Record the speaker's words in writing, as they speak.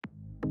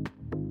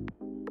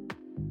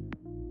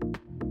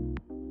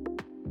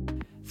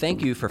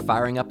Thank you for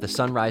firing up the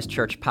Sunrise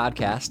Church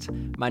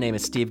podcast. My name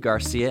is Steve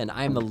Garcia, and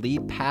I am the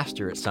lead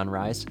pastor at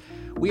Sunrise.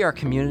 We are a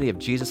community of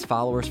Jesus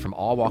followers from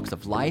all walks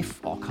of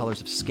life, all colors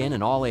of skin,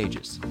 and all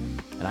ages.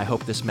 And I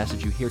hope this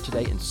message you hear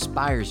today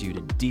inspires you to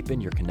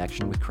deepen your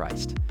connection with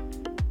Christ.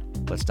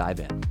 Let's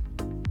dive in.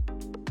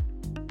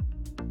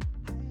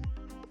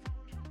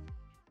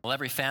 Well,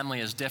 every family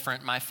is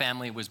different. My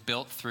family was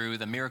built through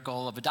the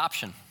miracle of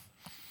adoption.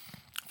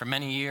 For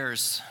many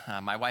years,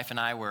 my wife and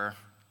I were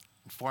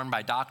informed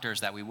by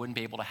doctors that we wouldn't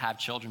be able to have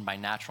children by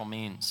natural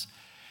means.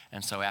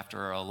 And so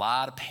after a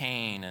lot of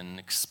pain and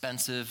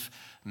expensive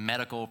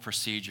medical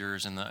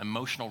procedures and the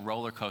emotional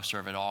roller coaster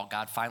of it all,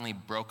 God finally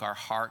broke our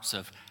hearts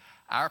of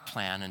our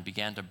plan and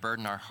began to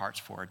burden our hearts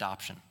for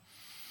adoption.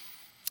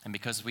 And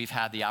because we've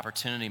had the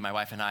opportunity, my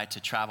wife and I, to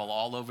travel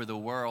all over the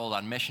world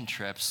on mission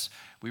trips,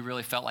 we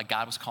really felt like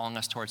God was calling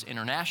us towards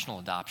international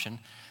adoption.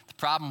 The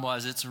problem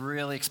was it's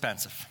really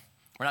expensive.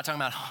 We're not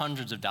talking about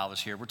hundreds of dollars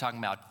here. We're talking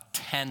about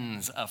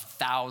tens of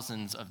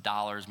thousands of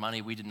dollars,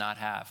 money we did not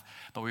have.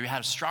 But we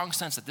had a strong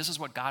sense that this is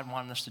what God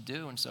wanted us to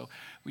do. And so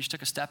we just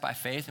took a step by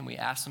faith and we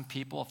asked some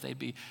people if they'd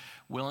be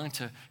willing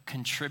to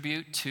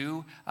contribute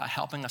to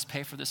helping us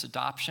pay for this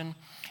adoption.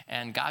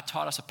 And God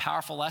taught us a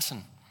powerful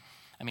lesson.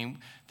 I mean,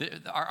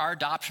 our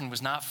adoption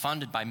was not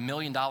funded by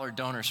million-dollar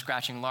donors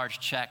scratching large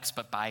checks,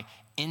 but by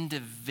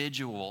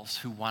individuals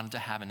who wanted to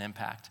have an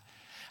impact.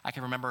 I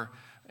can remember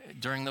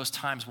during those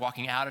times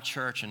walking out of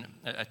church, and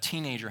a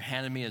teenager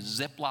handed me a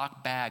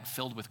Ziploc bag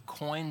filled with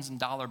coins and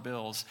dollar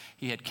bills.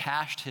 He had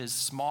cashed his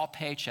small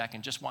paycheck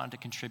and just wanted to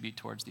contribute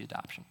towards the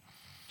adoption.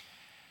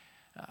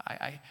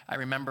 I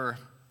remember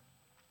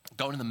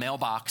going to the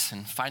mailbox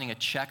and finding a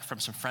check from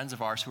some friends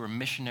of ours who were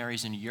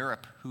missionaries in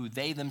Europe, who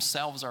they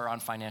themselves are on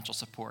financial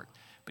support,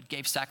 but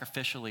gave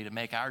sacrificially to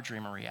make our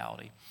dream a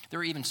reality. There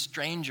were even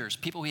strangers,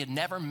 people we had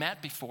never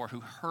met before, who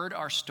heard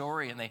our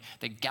story, and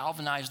they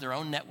galvanized their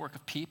own network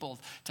of people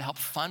to help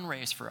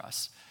fundraise for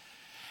us.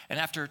 And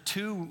after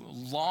 2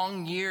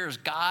 long years,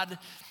 God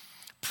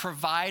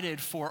provided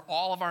for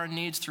all of our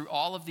needs through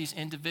all of these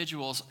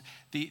individuals.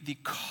 The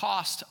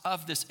cost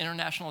of this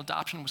international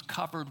adoption was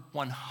covered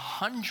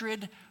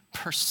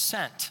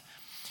 100%.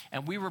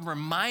 And we were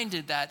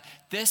reminded that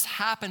this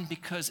happened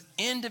because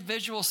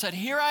individuals said,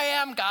 "Here I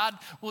am, God,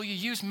 will you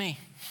use me?"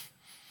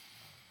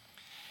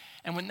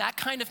 And when that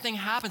kind of thing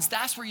happens,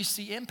 that's where you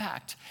see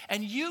impact.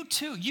 And you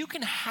too, you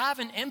can have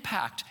an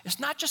impact. It's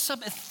not just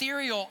some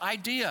ethereal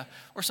idea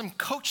or some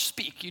coach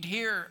speak you'd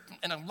hear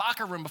in a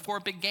locker room before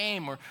a big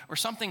game, or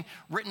something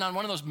written on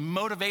one of those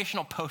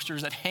motivational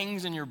posters that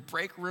hangs in your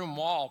break room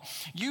wall.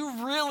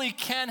 You really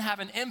can have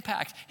an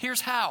impact.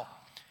 Here's how.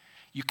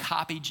 You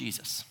copy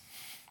Jesus.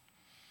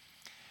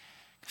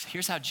 Because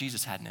here's how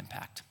Jesus had an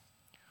impact.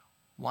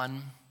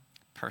 One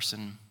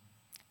person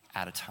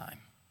at a time.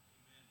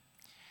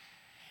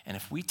 And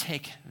if we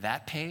take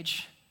that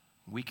page,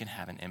 we can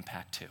have an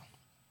impact too.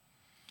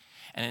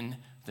 And in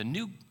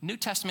the New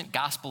Testament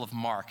Gospel of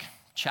Mark,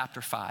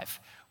 chapter 5,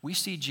 we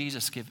see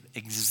Jesus give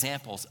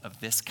examples of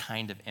this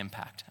kind of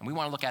impact. And we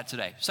want to look at it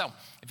today. So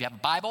if you have a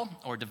Bible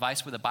or a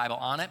device with a Bible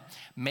on it,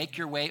 make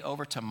your way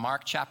over to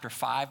Mark chapter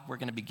 5. We're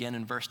going to begin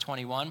in verse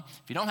 21.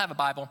 If you don't have a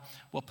Bible,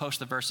 we'll post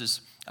the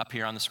verses up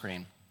here on the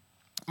screen.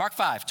 Mark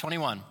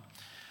 5:21.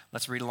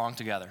 Let's read along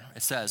together.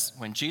 It says,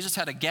 "When Jesus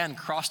had again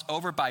crossed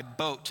over by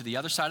boat to the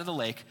other side of the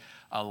lake,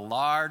 a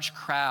large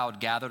crowd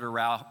gathered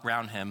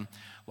around him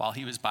while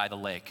he was by the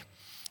lake."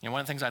 And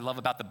one of the things I love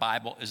about the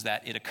Bible is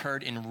that it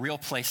occurred in real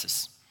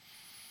places.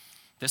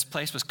 This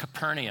place was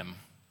Capernaum.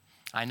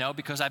 I know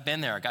because I've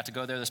been there. I got to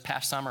go there this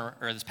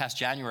past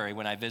January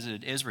when I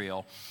visited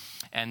Israel.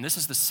 And this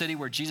is the city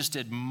where Jesus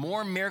did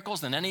more miracles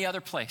than any other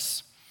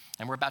place.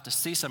 And we're about to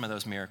see some of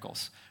those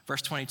miracles.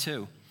 Verse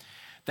 22.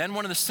 "Then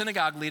one of the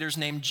synagogue leaders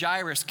named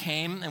Jairus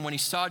came, and when he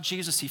saw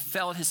Jesus, he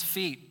fell at his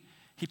feet.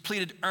 He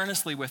pleaded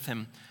earnestly with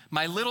him,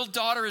 'My little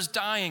daughter is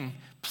dying.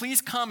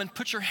 Please come and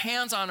put your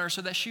hands on her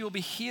so that she will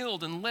be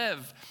healed and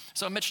live.'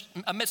 So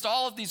amidst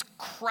all of these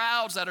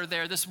crowds that are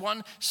there, this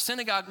one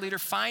synagogue leader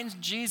finds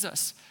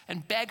Jesus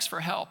and begs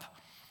for help.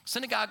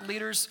 Synagogue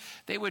leaders,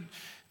 they would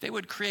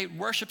create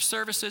worship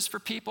services for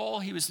people.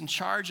 He was in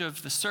charge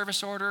of the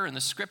service order and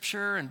the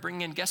scripture and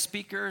bringing in guest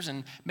speakers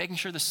and making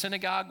sure the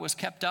synagogue was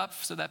kept up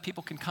so that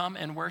people can come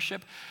and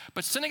worship.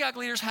 But synagogue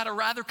leaders had a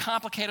rather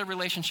complicated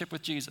relationship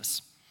with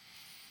Jesus.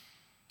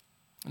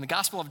 In the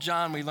Gospel of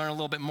John, we learn a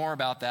little bit more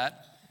about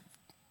that.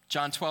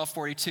 John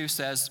 12:42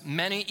 says,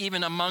 "Many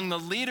even among the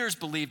leaders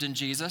believed in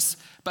Jesus,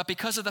 but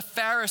because of the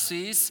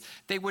Pharisees,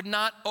 they would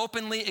not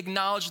openly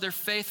acknowledge their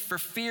faith for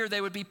fear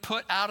they would be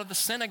put out of the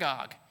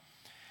synagogue."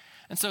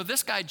 And so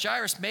this guy,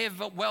 Jairus, may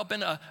have well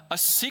been a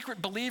secret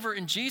believer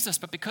in Jesus,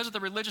 but because of the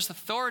religious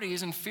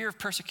authorities and fear of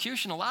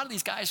persecution, a lot of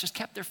these guys just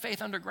kept their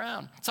faith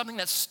underground. Something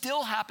that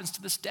still happens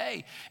to this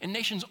day in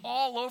nations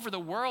all over the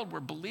world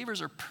where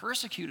believers are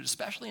persecuted,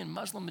 especially in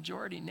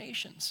Muslim-majority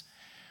nations.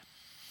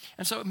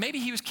 And so maybe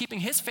he was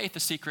keeping his faith a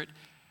secret,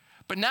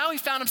 but now he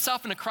found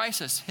himself in a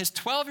crisis. His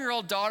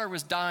 12-year-old daughter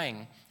was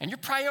dying, and your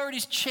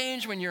priorities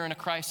change when you're in a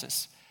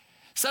crisis.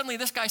 Suddenly,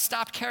 this guy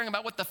stopped caring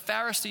about what the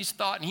Pharisees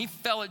thought, and he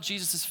fell at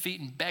Jesus' feet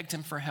and begged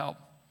him for help.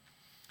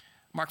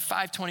 Mark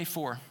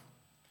 5:24.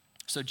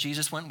 So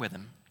Jesus went with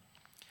him.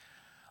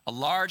 A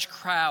large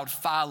crowd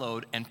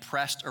followed and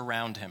pressed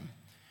around him.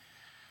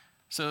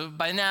 So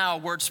by now,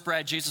 word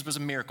spread Jesus was a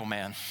miracle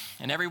man,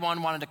 and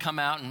everyone wanted to come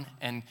out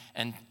and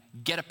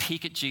get a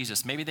peek at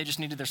Jesus. Maybe they just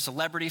needed their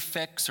celebrity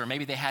fix, or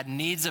maybe they had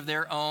needs of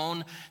their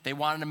own. They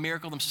wanted a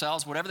miracle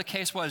themselves. Whatever the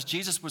case was,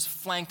 Jesus was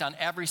flanked on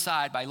every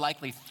side by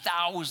likely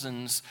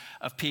thousands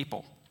of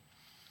people.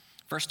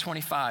 Verse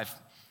 25,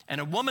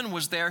 and a woman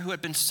was there who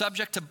had been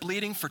subject to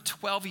bleeding for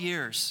 12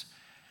 years.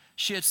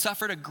 She had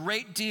suffered a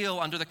great deal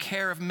under the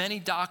care of many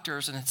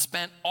doctors and had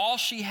spent all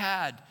she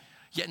had,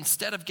 yet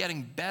instead of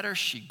getting better,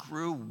 she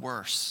grew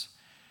worse.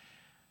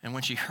 And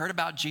when she heard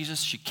about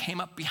Jesus, she came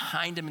up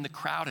behind him in the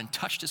crowd and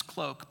touched his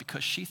cloak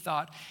because she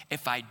thought,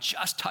 if I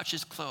just touch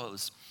his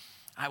clothes,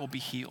 I will be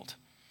healed.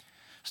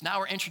 So now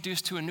we're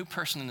introduced to a new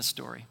person in the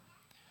story,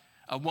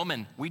 a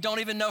woman. We don't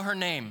even know her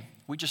name.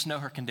 We just know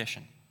her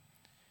condition.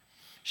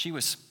 She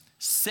was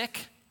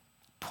sick,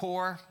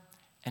 poor,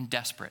 and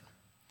desperate.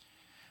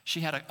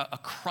 She had a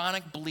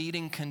chronic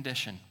bleeding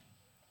condition.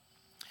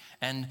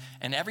 And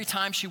every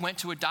time she went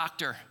to a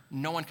doctor,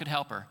 no one could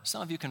help her.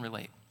 Some of you can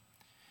relate.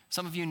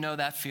 Some of you know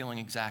that feeling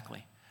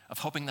exactly, of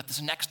hoping that this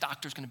next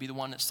doctor is going to be the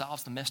one that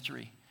solves the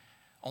mystery,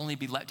 only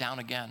be let down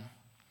again.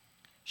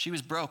 She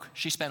was broke.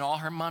 She spent all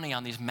her money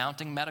on these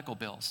mounting medical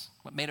bills.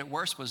 What made it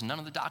worse was none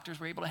of the doctors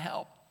were able to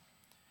help.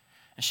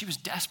 And she was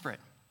desperate.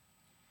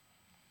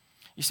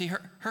 You see,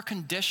 her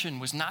condition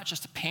was not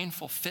just a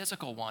painful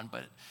physical one,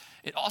 but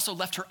it also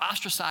left her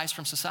ostracized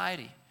from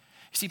society.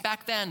 You see,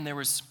 back then there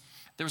was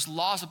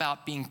laws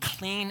about being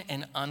clean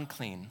and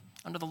unclean.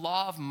 Under the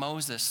law of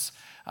Moses,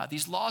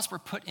 these laws were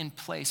put in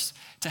place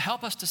to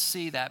help us to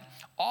see that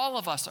all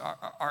of us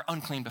are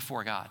unclean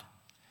before God.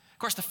 Of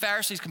course, the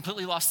Pharisees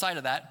completely lost sight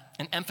of that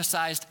and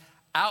emphasized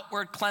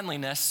outward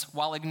cleanliness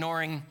while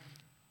ignoring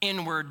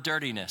inward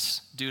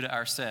dirtiness due to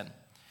our sin.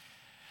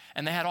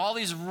 And they had all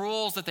these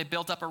rules that they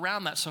built up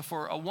around that. So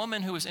for a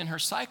woman who was in her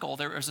cycle,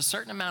 there was a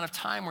certain amount of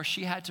time where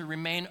she had to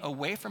remain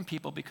away from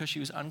people because she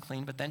was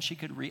unclean, but then she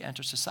could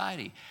re-enter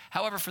society.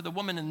 However, for the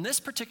woman in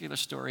this particular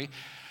story,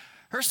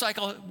 her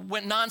cycle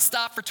went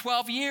nonstop for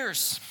 12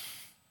 years,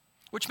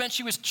 which meant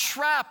she was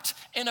trapped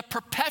in a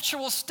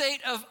perpetual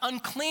state of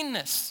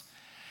uncleanness,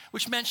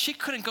 which meant she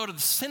couldn't go to the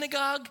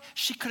synagogue,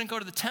 she couldn't go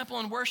to the temple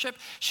and worship.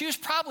 She was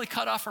probably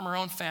cut off from her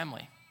own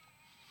family.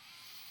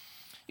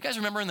 You guys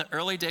remember in the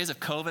early days of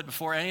COVID,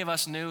 before any of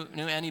us knew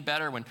any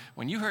better,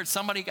 when you heard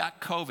somebody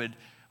got COVID,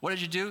 what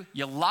did you do?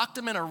 You locked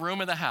them in a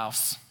room of the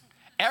house.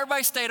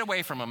 Everybody stayed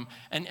away from them,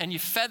 and you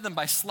fed them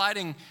by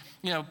sliding,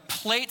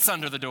 plates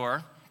under the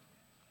door.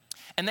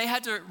 And they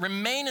had to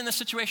remain in this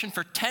situation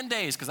for 10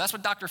 days, because that's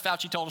what Dr.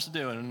 Fauci told us to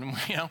do. And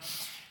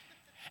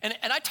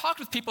I talked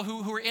with people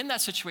who were in that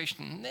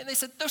situation. They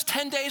said, those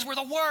 10 days were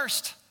the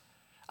worst.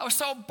 I was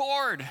so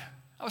bored.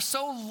 I was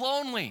so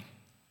lonely.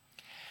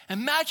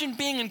 Imagine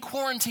being in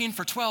quarantine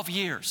for 12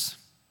 years.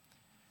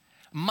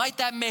 Might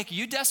that make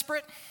you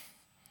desperate?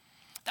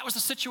 That was the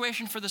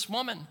situation for this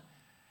woman.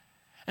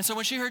 And so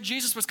when she heard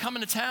Jesus was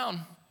coming to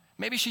town,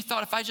 maybe she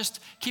thought, if I just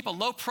keep a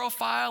low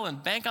profile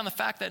and bank on the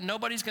fact that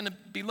nobody's going to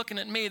be looking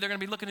at me, they're going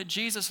to be looking at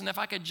Jesus, and if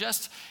I could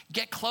just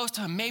get close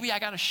to him, maybe I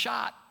got a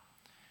shot.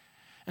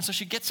 And so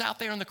she gets out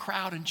there in the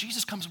crowd, and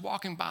Jesus comes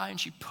walking by, and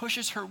she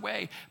pushes her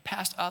way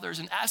past others.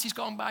 And as he's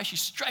going by, she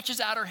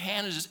stretches out her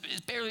hand and is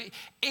barely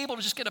able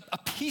to just get a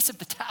piece of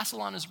the tassel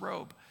on his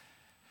robe.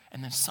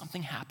 And then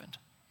something happened.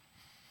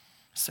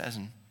 It says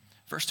in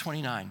verse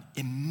 29,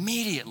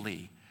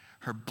 immediately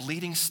her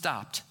bleeding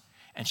stopped,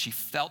 and she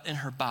felt in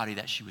her body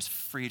that she was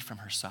freed from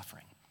her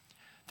suffering.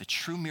 The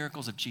true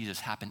miracles of Jesus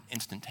happened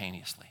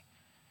instantaneously.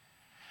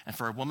 And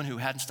for a woman who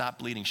hadn't stopped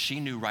bleeding, she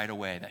knew right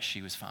away that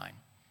she was fine.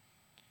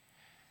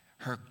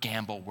 Her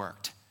gamble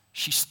worked.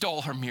 She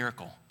stole her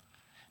miracle.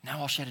 Now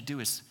all she had to do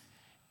is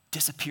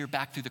disappear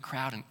back through the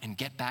crowd and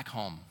get back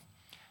home.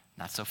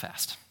 Not so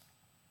fast.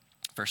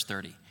 Verse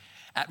 30.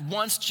 At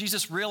once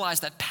Jesus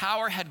realized that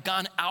power had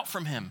gone out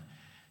from him.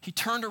 He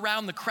turned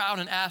around the crowd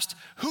and asked,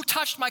 "Who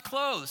touched my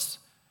clothes?"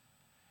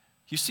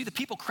 "You see the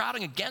people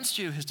crowding against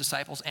you," his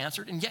disciples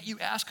answered, "and yet you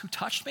ask, 'Who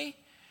touched me?'"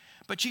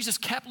 But Jesus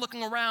kept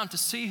looking around to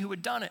see who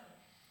had done it.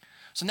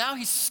 So now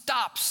he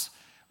stops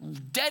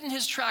dead in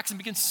his tracks and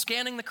begins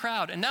scanning the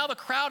crowd. And now the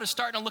crowd is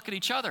starting to look at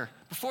each other.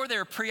 Before they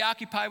were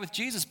preoccupied with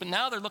Jesus, but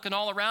now they're looking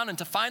all around, and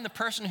to find the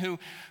person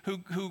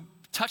who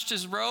touched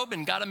his robe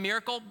and got a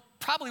miracle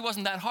probably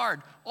wasn't that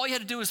hard. All you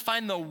had to do was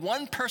find the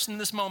one person in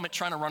this moment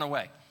trying to run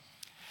away.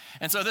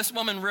 And so this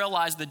woman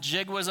realized the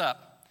jig was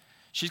up.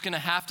 She's going to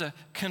have to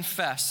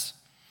confess.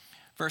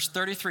 Verse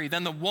 33,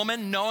 then the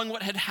woman, knowing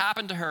what had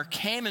happened to her,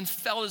 came and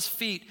fell at his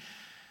feet,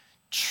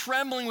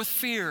 trembling with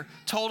fear,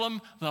 told him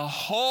the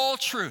whole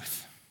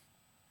truth.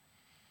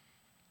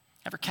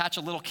 Ever catch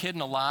a little kid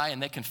in a lie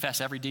and they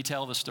confess every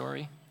detail of the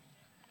story?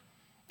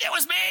 It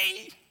was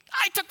me.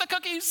 I took the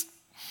cookies.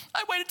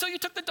 I waited till you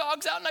took the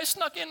dogs out and I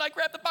snuck in, I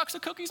grabbed the box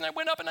of cookies and I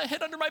went up and I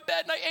hid under my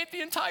bed and I ate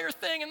the entire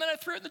thing and then I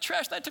threw it in the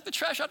trash and I took the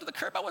trash out to the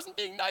curb. I wasn't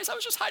being nice. I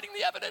was just hiding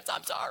the evidence.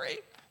 I'm sorry.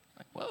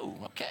 Like, whoa,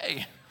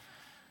 okay.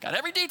 Got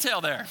every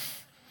detail there.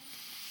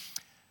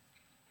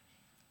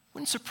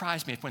 Wouldn't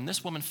surprise me if when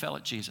this woman fell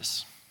at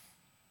Jesus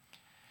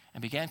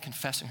and began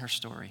confessing her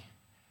story,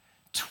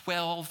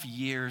 12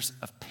 years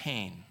of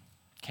pain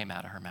came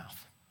out of her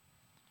mouth.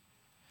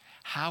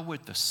 How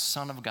would the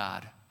Son of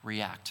God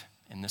react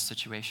in this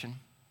situation?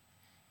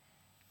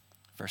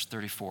 Verse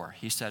 34,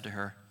 he said to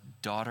her,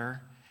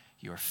 "Daughter,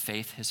 your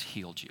faith has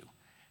healed you.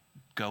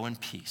 Go in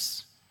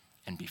peace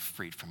and be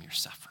freed from your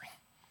suffering."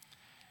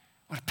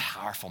 What a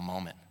powerful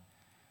moment.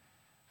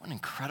 What an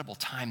incredible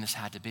time this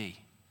had to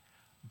be.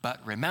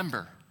 But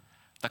remember,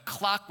 the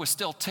clock was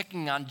still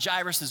ticking on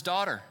Jairus'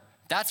 daughter.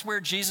 That's where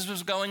Jesus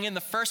was going in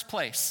the first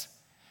place.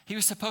 He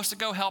was supposed to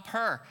go help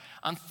her.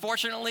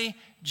 Unfortunately,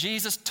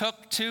 Jesus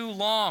took too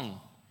long.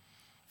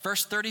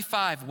 Verse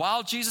 35,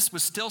 while Jesus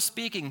was still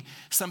speaking,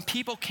 some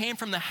people came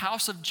from the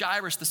house of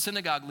Jairus, the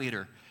synagogue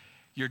leader.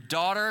 "Your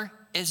daughter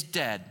is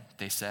dead,"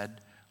 they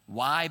said.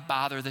 "Why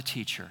bother the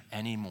teacher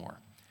anymore?"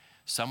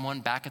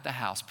 Someone back at the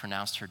house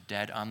pronounced her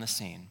dead on the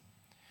scene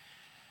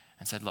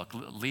and said, "Look,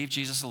 leave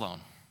Jesus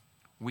alone.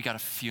 We got a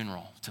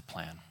funeral to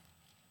plan."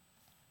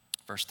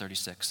 Verse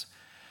 36,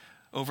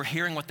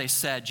 overhearing what they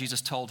said,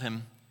 Jesus told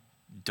him,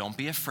 "Don't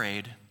be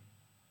afraid,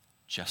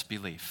 just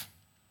believe."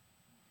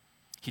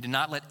 He did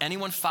not let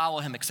anyone follow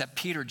him except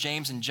Peter,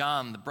 James, and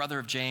John, the brother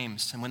of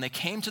James. And when they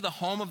came to the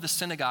home of the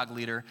synagogue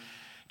leader,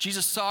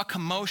 Jesus saw a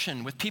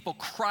commotion with people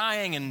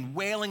crying and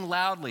wailing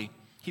loudly.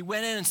 He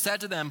went in and said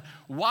to them,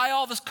 "Why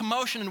all this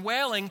commotion and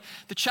wailing?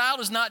 The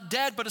child is not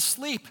dead but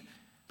asleep."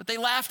 But they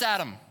laughed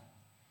at him.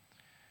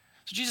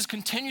 So Jesus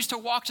continues to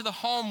walk to the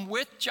home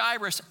with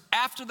Jairus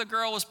after the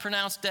girl was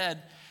pronounced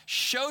dead,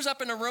 shows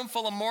up in a room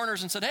full of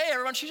mourners and said, "Hey,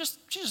 everyone, she's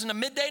just in a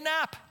midday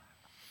nap."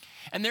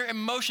 And their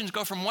emotions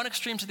go from one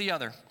extreme to the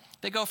other.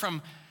 They go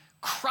from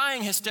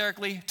crying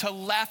hysterically to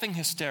laughing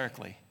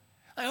hysterically.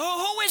 Like,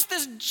 who is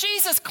this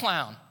Jesus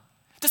clown?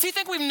 Does he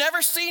think we've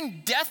never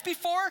seen death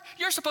before?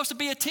 You're supposed to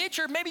be a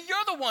teacher. Maybe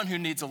you're the one who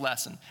needs a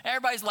lesson.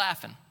 Everybody's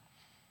laughing.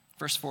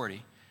 Verse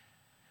 40.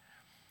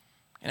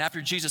 And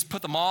after Jesus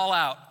put them all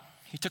out,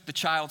 he took the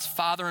child's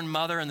father and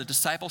mother and the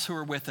disciples who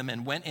were with him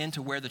and went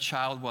into where the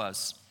child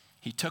was.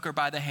 He took her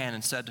by the hand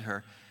and said to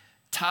her,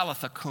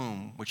 "Talitha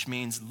cum," which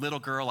means, "Little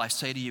girl, I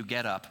say to you,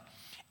 get up."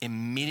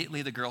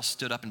 Immediately the girl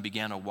stood up and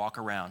began to walk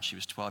around. She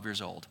was 12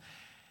 years old.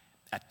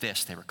 At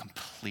this, they were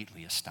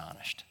completely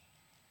astonished.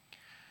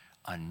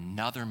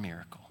 Another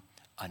miracle,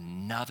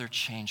 another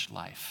changed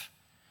life,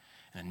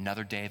 and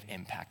another day of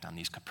impact on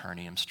these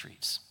Capernaum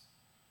streets.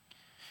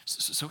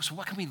 So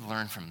what can we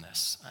learn from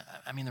this?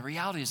 I mean, the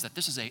reality is that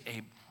this is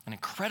an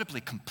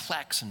incredibly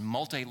complex and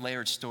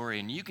multi-layered story,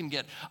 and you can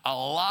get a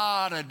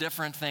lot of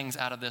different things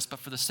out of this, but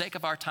for the sake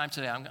of our time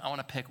today, I want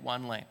to pick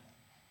one lane.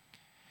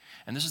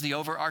 And this is the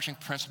overarching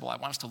principle I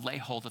want us to lay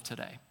hold of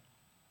today,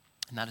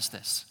 and that is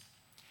this.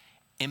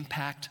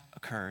 Impact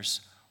occurs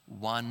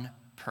one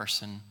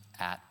person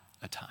at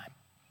a time.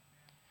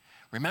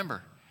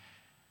 Remember,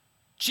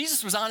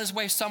 Jesus was on his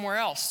way somewhere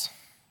else,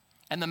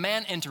 and the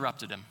man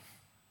interrupted him.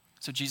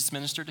 So Jesus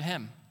ministered to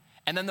him.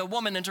 And then the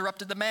woman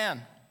interrupted the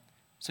man.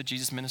 So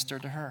Jesus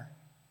ministered to her.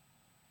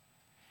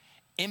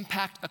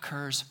 Impact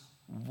occurs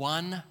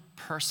one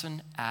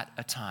person at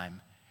a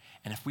time.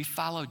 And if we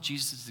follow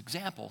Jesus'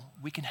 example,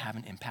 we can have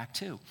an impact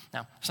too.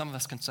 Now, some of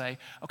us can say,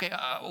 okay,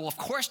 well, of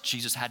course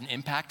Jesus had an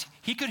impact.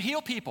 He could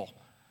heal people.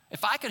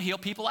 If I could heal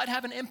people, I'd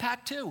have an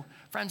impact too.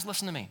 Friends,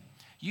 listen to me.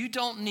 You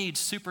don't need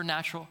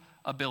supernatural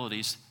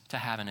abilities to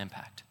have an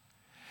impact.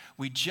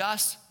 We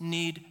just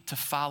need to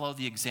follow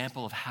the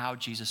example of how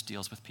Jesus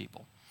deals with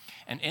people.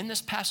 And in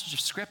this passage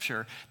of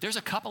Scripture, there's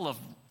a couple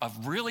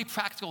of really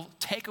practical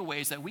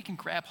takeaways that we can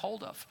grab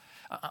hold of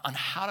on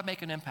how to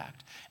make an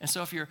impact. And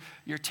so if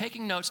you're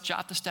taking notes,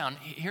 jot this down.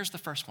 Here's the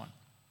first one.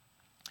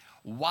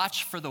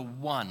 Watch for the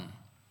one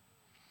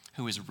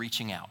who is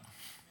reaching out.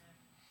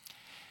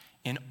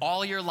 In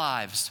all your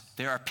lives,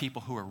 there are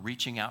people who are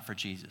reaching out for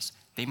Jesus.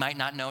 They might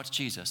not know it's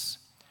Jesus,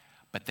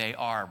 but they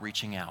are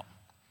reaching out.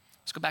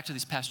 Let's go back to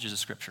these passages of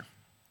Scripture.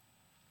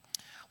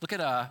 Look at,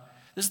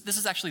 this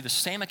is actually the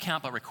same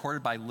account but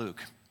recorded by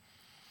Luke.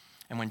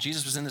 And when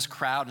Jesus was in this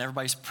crowd and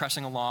everybody's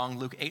pressing along,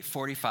 Luke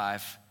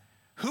 8:45,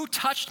 "Who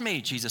touched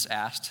me?" Jesus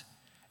asked.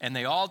 And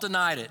they all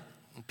denied it.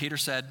 And Peter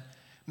said,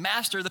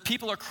 "Master, the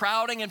people are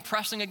crowding and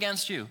pressing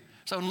against you."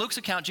 So in Luke's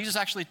account, Jesus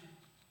actually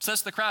says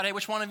to the crowd, "Hey,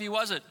 which one of you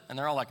was it?" And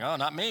they're all like, "Oh,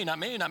 not me, not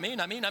me, not me,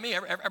 not me, not me."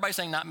 Everybody's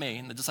saying not me.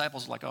 And the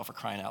disciples are like, "Oh, for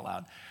crying out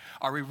loud.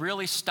 Are we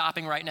really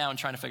stopping right now and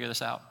trying to figure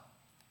this out?"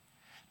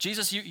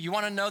 Jesus, you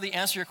want to know the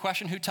answer to your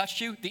question, who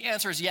touched you? The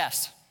answer is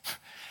yes.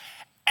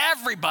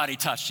 Everybody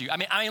touched you. I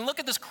mean, look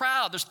at this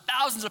crowd. There's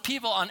thousands of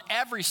people on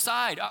every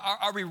side.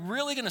 Are we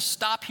really going to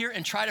stop here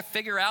and try to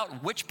figure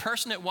out which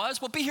person it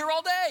was? We'll be here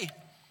all day.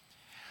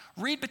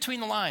 Read between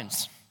the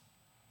lines.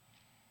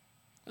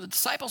 What the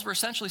disciples were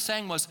essentially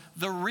saying was,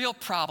 the real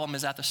problem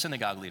is at the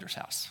synagogue leader's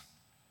house.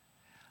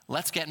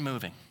 Let's get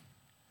moving.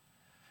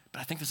 But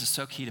I think this is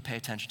so key to pay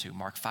attention to.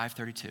 Mark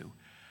 5:32.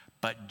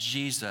 But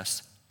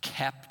Jesus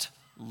kept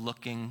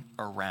looking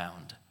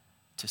around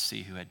to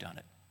see who had done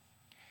it.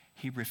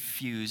 He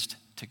refused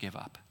to give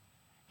up.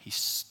 He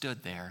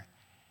stood there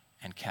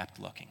and kept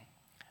looking.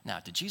 Now,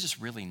 did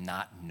Jesus really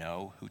not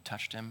know who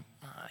touched him?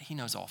 He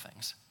knows all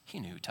things. He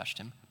knew who touched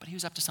him, but he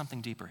was up to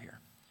something deeper here.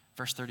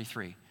 Verse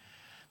 33.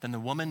 Then the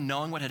woman,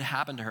 knowing what had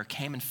happened to her,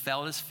 came and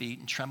fell at his feet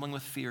and trembling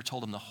with fear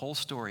told him the whole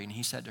story. And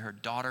he said to her,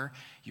 daughter,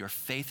 your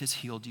faith has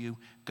healed you.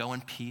 Go in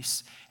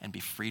peace and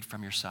be freed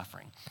from your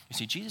suffering. You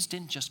see, Jesus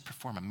didn't just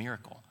perform a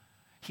miracle.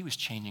 He was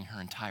changing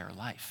her entire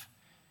life.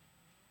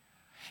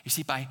 You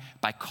see, by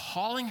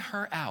calling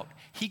her out,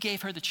 he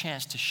gave her the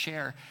chance to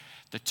share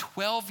the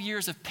 12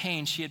 years of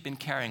pain she had been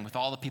carrying with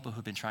all the people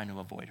who'd been trying to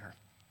avoid her.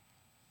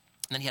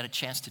 And then he had a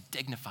chance to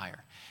dignify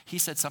her. He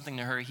said something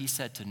to her he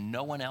said to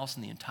no one else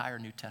in the entire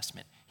New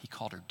Testament. He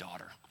called her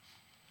daughter.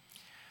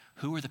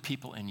 Who are the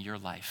people in your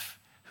life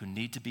who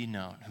need to be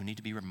known, who need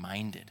to be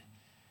reminded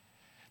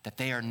that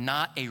they are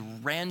not a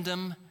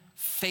random,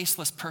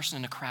 faceless person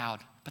in a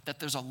crowd, but that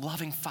there's a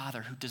loving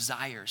Father who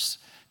desires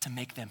to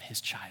make them his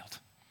child?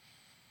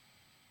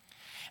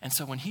 And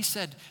so when he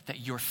said that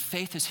your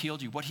faith has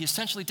healed you, what he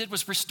essentially did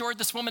was restored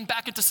this woman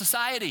back into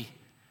society.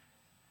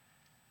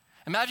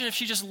 Imagine if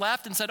she just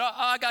left and said, oh,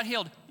 I got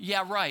healed.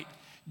 Yeah, right.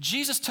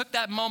 Jesus took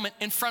that moment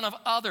in front of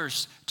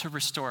others to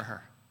restore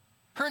her.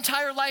 Her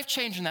entire life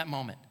changed in that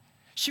moment.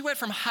 She went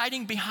from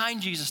hiding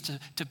behind Jesus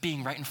to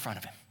being right in front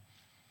of him.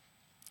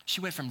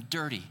 She went from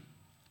dirty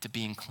to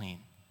being clean,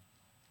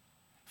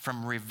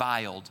 from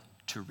reviled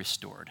to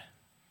restored,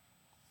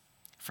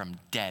 from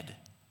dead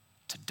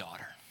to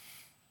daughter.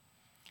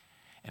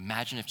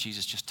 Imagine if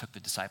Jesus just took the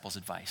disciples'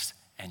 advice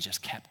and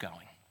just kept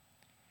going.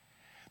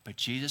 But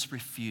Jesus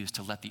refused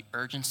to let the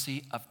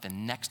urgency of the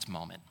next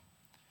moment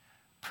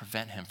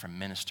prevent him from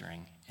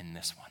ministering in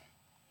this one.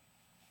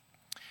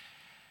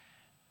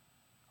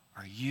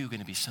 Are you going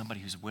to be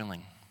somebody who's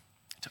willing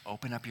to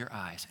open up your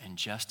eyes and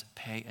just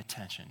pay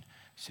attention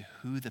to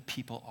who the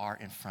people are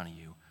in front of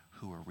you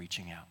who are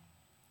reaching out?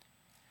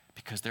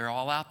 Because they're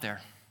all out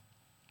there.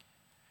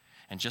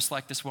 And just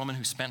like this woman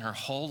who spent her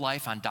whole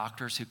life on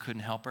doctors who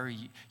couldn't help her,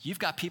 you've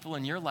got people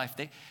in your life,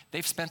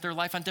 they've spent their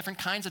life on different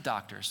kinds of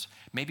doctors.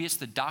 Maybe it's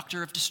the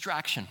doctor of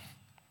distraction,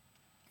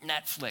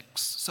 Netflix,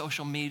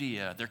 social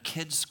media, their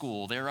kids'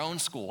 school, their own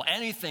school,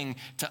 anything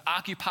to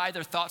occupy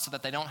their thoughts so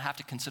that they don't have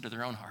to consider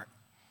their own heart.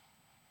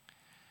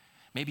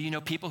 Maybe you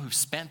know people who've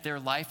spent their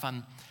life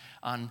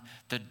on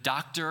the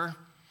doctor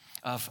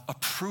of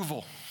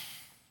approval,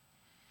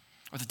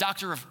 or the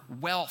doctor of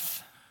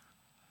wealth,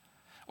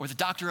 or the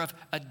doctor of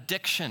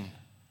addiction,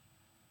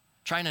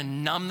 trying to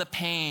numb the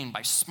pain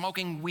by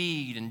smoking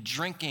weed and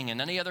drinking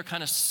and any other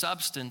kind of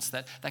substance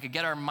that could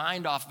get our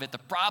mind off of it. The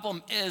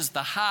problem is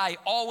the high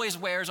always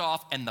wears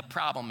off and the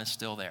problem is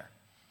still there.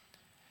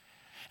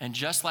 And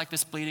just like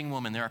this bleeding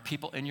woman, there are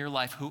people in your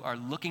life who are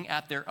looking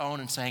at their own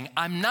and saying,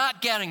 I'm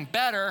not getting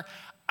better,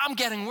 I'm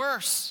getting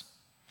worse.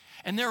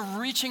 And they're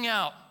reaching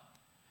out.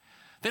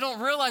 They don't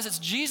realize it's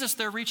Jesus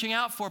they're reaching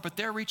out for, but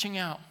they're reaching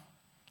out.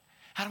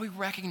 How do we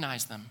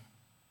recognize them?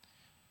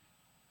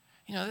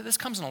 You know, this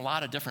comes in a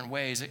lot of different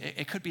ways.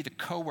 It could be the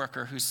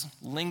coworker who's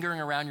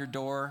lingering around your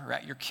door or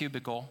at your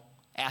cubicle,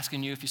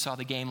 asking you if you saw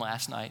the game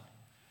last night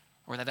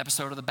or that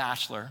episode of The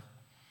Bachelor.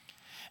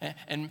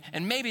 And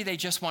maybe they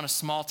just want a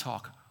small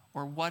talk.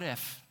 Or what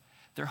if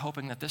they're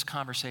hoping that this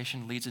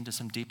conversation leads into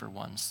some deeper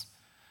ones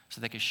so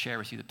they can share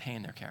with you the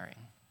pain they're carrying?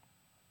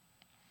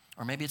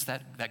 Or maybe it's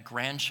that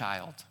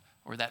grandchild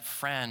or that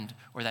friend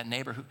or that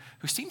neighbor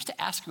who seems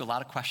to ask you a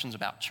lot of questions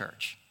about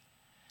church.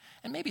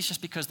 And maybe it's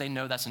just because they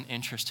know that's an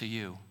interest to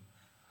you.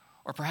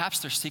 Or perhaps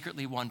they're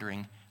secretly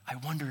wondering, I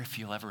wonder if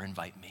you'll ever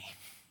invite me.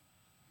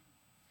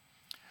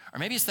 Or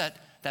maybe it's that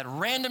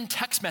random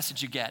text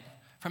message you get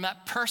from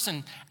that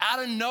person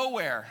out of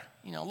nowhere,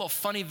 you know, a little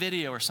funny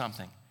video or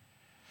something.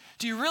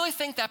 Do you really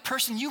think that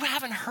person you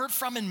haven't heard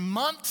from in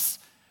months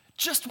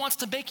just wants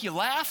to make you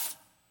laugh?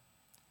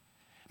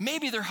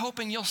 Maybe they're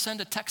hoping you'll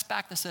send a text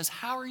back that says,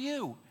 how are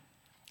you?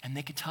 And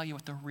they can tell you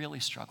what they're really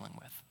struggling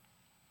with.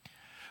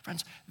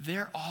 Friends,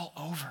 they're all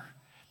over.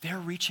 They're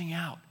reaching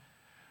out.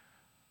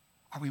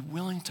 Are we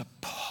willing to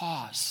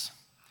pause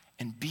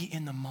and be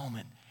in the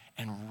moment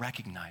and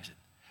recognize it?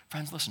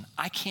 Friends, listen,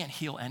 I can't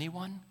heal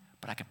anyone,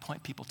 but I can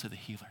point people to the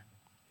healer.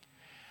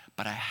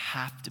 But I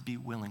have to be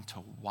willing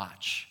to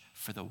watch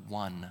for the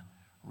one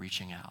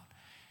reaching out.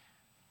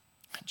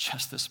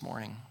 Just this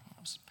morning, I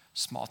was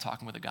small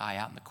talking with a guy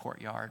out in the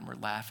courtyard, and we're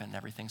laughing, and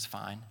everything's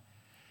fine.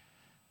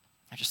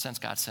 I just sense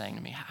God saying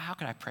to me, how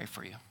can I pray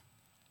for you?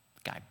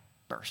 The guy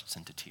bursts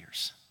into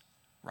tears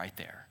right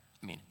there.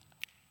 I mean,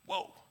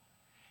 whoa.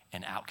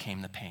 And out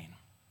came the pain.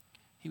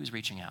 He was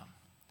reaching out.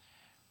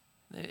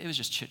 It was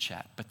just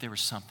chit-chat, but there was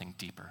something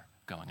deeper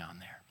going on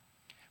there.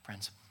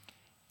 Friends,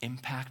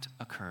 impact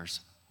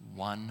occurs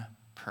one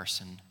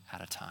person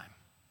at a time.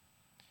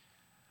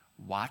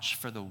 Watch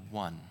for the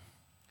one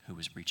who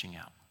is reaching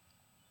out.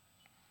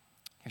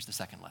 Here's the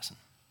second lesson.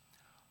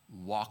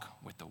 Walk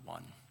with the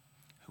one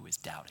who is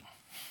doubting.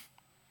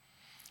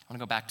 I want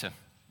to go back to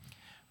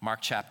Mark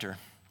chapter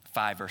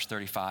 5, verse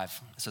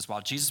 35. It says,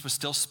 while Jesus was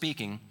still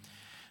speaking,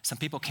 some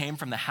people came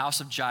from the house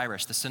of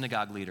Jairus, the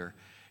synagogue leader.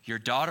 Your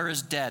daughter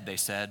is dead, they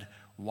said.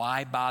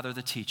 Why bother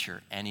the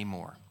teacher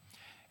anymore?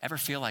 Ever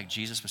feel like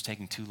Jesus was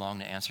taking too long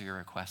to answer your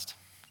request?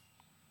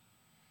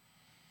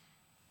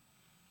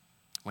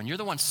 When you're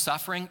the one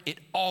suffering, it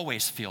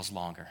always feels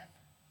longer.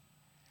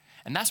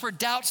 And that's where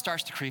doubt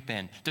starts to creep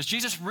in. Does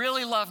Jesus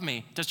really love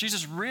me? Does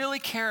Jesus really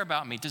care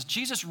about me? Does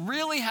Jesus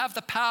really have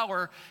the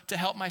power to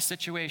help my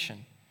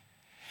situation?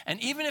 And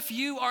even if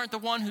you aren't the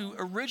one who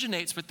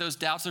originates with those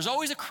doubts, there's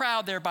always a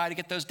crowd thereby to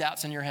get those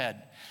doubts in your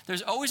head.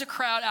 There's always a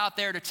crowd out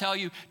there to tell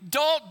you,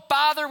 don't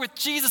bother with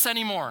Jesus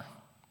anymore.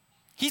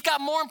 He's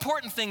got more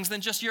important things than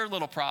just your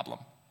little problem.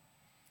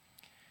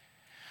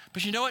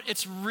 But you know what?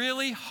 It's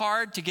really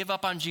hard to give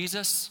up on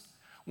Jesus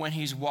when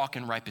he's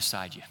walking right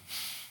beside you.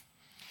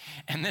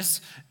 And this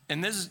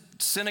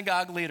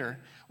synagogue leader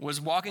was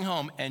walking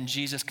home, and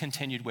Jesus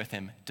continued with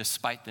him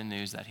despite the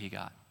news that he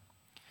got.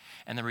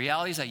 And the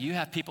reality is that you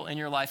have people in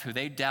your life who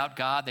they doubt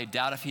God, they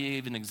doubt if he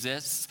even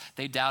exists,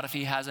 they doubt if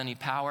he has any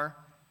power.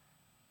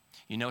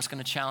 You know what's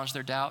going to challenge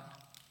their doubt?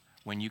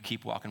 When you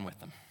keep walking with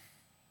them.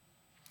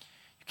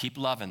 You keep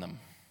loving them.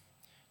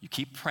 You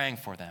keep praying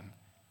for them.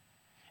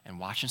 And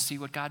watch and see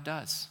what God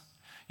does.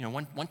 You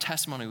know, one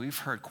testimony we've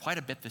heard quite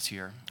a bit this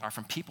year are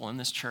from people in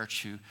this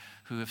church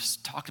who have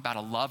talked about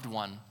a loved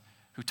one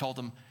who told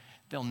them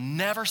they'll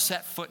never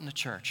set foot in the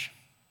church.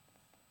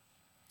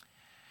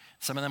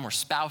 Some of them were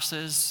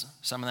spouses,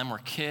 some of them were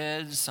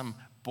kids, some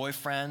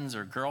boyfriends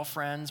or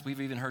girlfriends. We've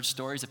even heard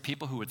stories of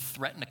people who would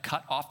threaten to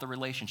cut off the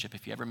relationship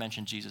if you ever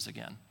mentioned Jesus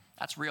again.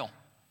 That's real.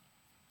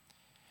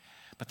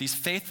 But these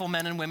faithful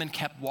men and women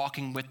kept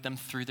walking with them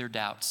through their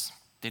doubts.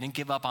 They didn't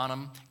give up on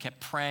them, kept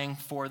praying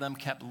for them,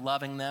 kept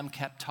loving them,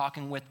 kept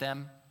talking with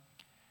them.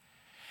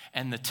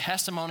 And the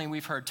testimony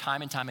we've heard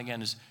time and time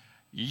again is,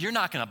 you're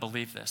not going to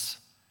believe this.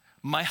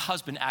 My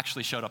husband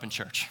actually showed up in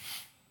church.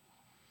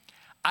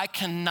 I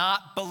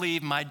cannot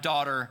believe my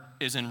daughter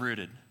is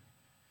enrooted.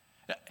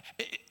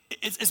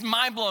 It's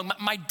mind-blowing.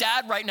 My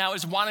dad right now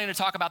is wanting to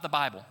talk about the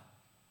Bible.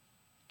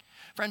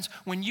 Friends,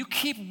 when you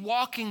keep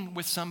walking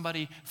with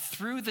somebody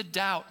through the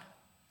doubt,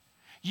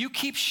 you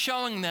keep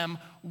showing them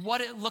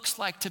what it looks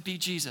like to be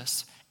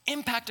Jesus.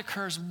 Impact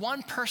occurs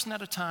one person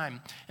at a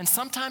time. And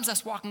sometimes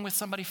that's walking with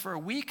somebody for a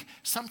week.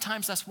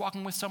 Sometimes that's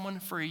walking with someone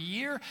for a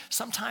year.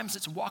 Sometimes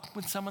it's walking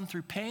with someone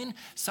through pain.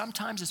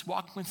 Sometimes it's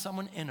walking with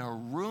someone in a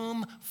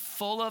room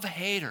full of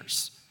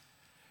haters.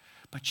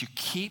 But you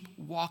keep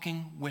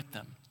walking with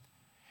them.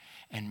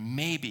 And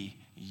maybe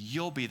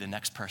you'll be the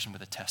next person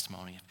with a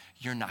testimony.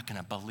 You're not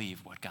going to believe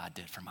what God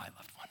did for my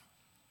loved one.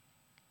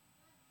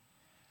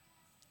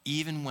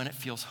 Even when it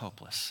feels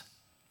hopeless,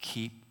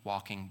 keep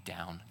walking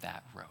down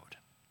that road.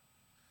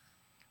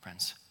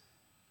 Friends,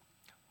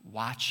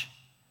 watch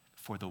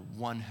for the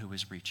one who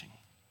is reaching.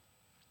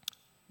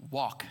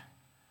 Walk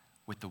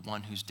with the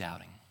one who's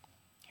doubting.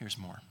 Here's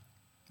more.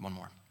 One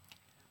more.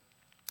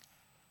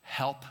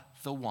 Help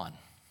the one,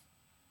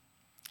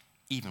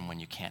 even when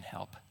you can't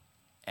help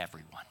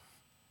everyone.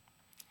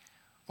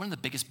 One of the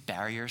biggest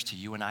barriers to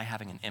you and I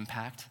having an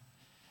impact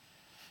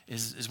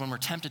is when we're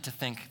tempted to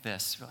think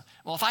this.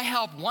 Well, if I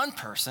help one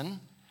person,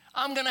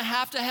 I'm going to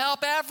have to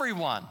help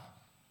everyone.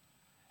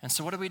 And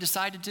so what do we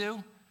decide to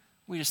do?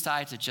 We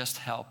decide to just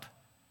help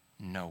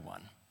no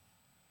one.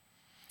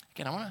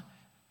 Again, I want to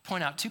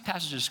point out two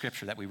passages of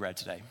scripture that we read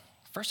today.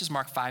 First is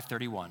Mark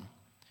 5:31.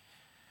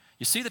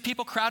 You see the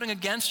people crowding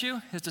against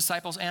you, his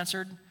disciples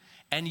answered,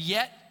 and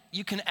yet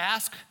you can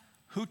ask,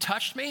 who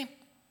touched me?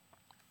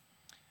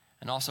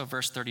 And also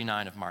verse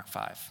 39 of Mark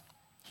 5.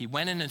 He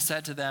went in and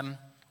said to them,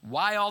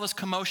 why all this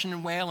commotion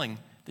and wailing?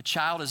 The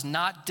child is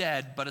not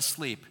dead, but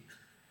asleep.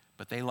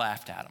 But they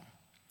laughed at him.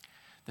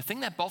 The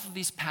thing that both of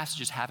these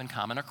passages have in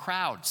common are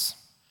crowds.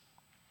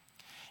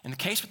 In the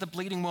case with the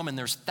bleeding woman,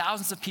 there's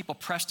thousands of people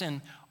pressed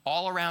in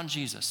all around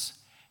Jesus.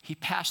 He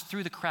passed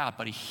through the crowd,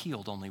 but he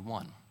healed only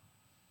one.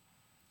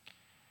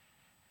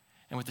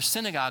 And with the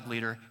synagogue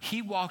leader,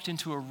 he walked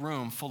into a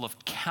room full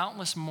of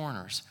countless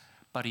mourners,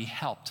 but he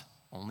helped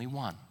only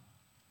one.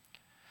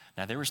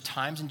 Now, there was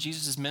times in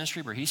Jesus'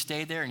 ministry where he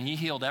stayed there and he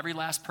healed every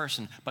last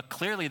person, but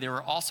clearly there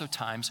were also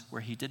times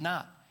where he did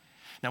not.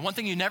 Now, one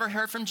thing you never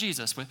heard from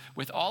Jesus,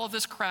 with all of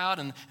this crowd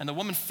and the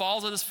woman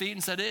falls at his feet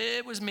and said,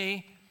 it was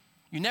me.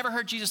 You never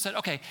heard Jesus say,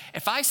 okay,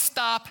 if I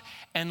stop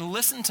and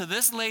listen to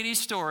this lady's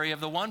story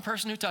of the one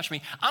person who touched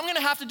me, I'm going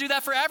to have to do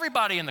that for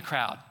everybody in the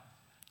crowd.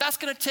 That's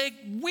going to take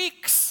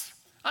weeks.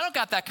 I don't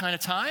got that kind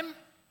of time.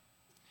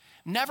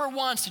 Never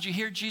once did you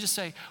hear Jesus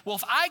say, well,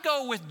 if I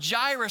go with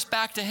Jairus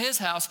back to his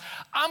house,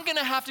 I'm going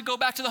to have to go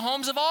back to the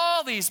homes of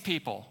all these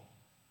people.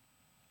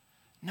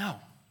 No.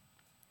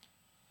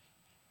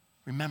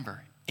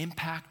 Remember,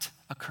 impact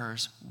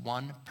occurs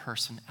one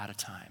person at a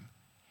time.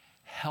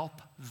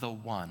 Help the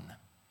one,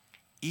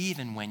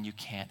 even when you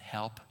can't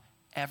help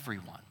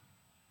everyone.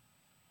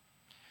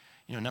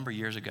 You know, a number of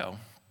years ago,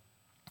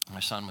 my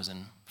son was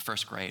in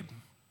first grade.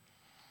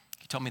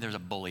 He told me there was a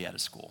bully at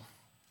his school.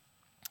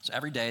 So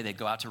every day they'd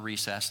go out to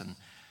recess and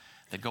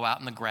they'd go out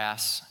in the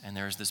grass, and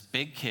there's this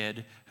big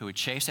kid who would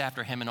chase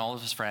after him and all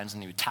of his friends,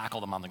 and he would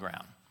tackle them on the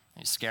ground.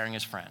 He's scaring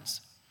his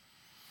friends.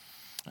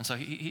 And so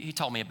he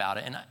told me about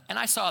it, and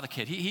I saw the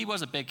kid. He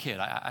was a big kid.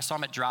 I saw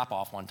him at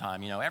drop-off one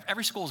time.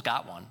 Every school's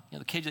got one.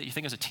 The kid that you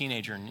think is a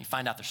teenager, and you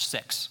find out they're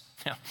 6.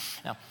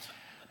 Now,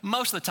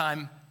 most of the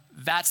time,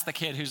 that's the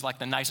kid who's like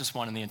the nicest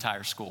one in the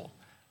entire school.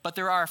 But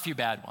there are a few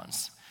bad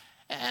ones.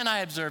 And I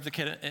observed the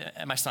kid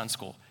at my son's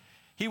school.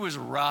 He was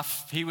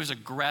rough. He was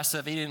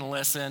aggressive. He didn't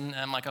listen. And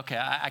I'm like, okay,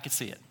 I could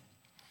see it.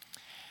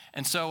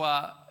 And so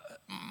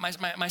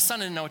my son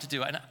didn't know what to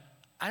do. And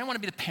I don't want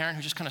to be the parent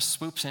who just kind of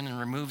swoops in and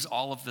removes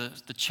all of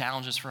the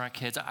challenges for our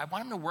kids. I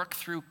want him to work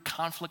through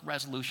conflict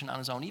resolution on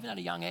his own, even at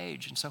a young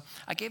age. And so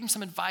I gave him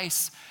some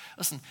advice.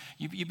 Listen,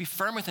 you be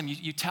firm with him.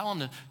 You tell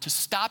him to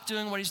stop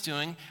doing what he's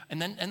doing,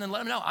 and then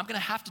let him know, I'm going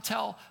to have to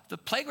tell the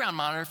playground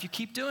monitor if you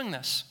keep doing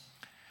this.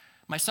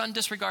 My son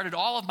disregarded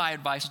all of my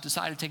advice and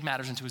decided to take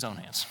matters into his own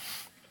hands.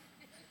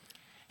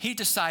 He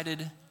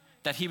decided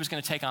that he was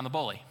going to take on the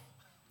bully.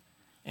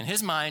 In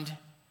his mind,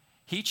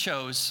 he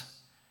chose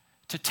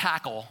to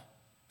tackle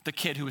the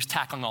kid who was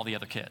tackling all the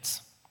other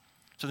kids.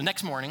 So the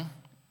next morning,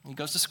 he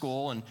goes to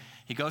school, and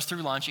he goes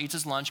through lunch, eats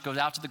his lunch, goes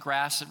out to the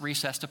grass at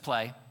recess to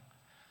play,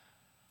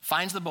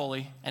 finds the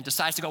bully, and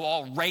decides to go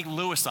all Ray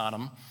Lewis on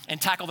him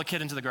and tackle the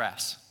kid into the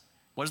grass.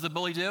 What does the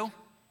bully do?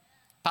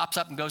 Pops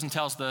up and goes and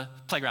tells the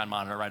playground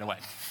monitor right away.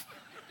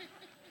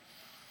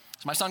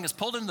 So my son gets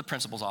pulled into the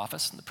principal's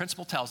office, and the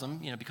principal tells him,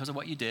 because of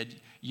what you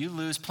did, you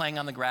lose playing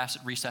on the grass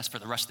at recess for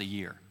the rest of the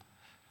year.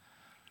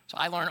 So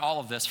I learned all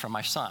of this from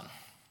my son.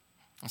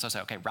 And so I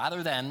said, okay,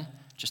 rather than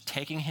just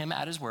taking him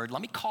at his word,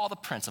 let me call the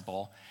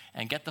principal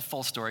and get the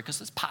full story, because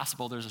it's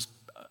possible there's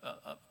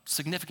a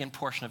significant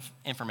portion of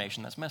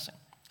information that's missing.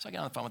 So I get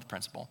on the phone with the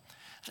principal.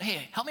 I said,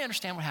 hey, help me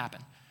understand what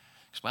happened.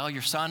 He goes, well,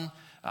 your son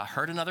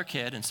hurt another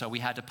kid, and so we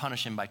had to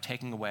punish him by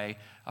taking away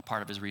a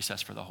part of his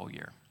recess for the whole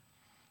year.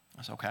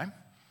 I said, okay.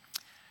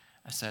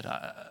 I said,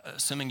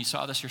 assuming you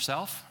saw this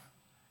yourself?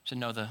 He said,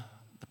 no, the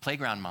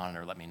playground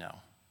monitor let me know.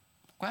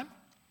 Okay.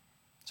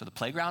 So the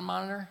playground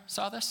monitor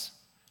saw this?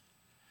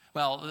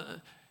 Well,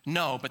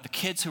 no, but the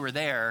kids who were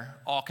there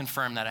all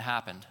confirmed that it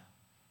happened.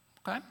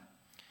 Okay.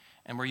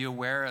 And were you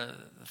aware of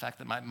the fact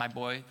that my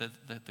boy,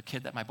 the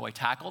kid that my boy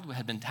tackled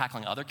had been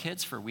tackling other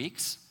kids for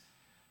weeks?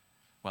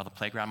 Well, the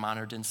playground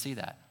monitor didn't see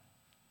that.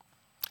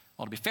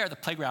 Well, to be fair, the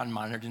playground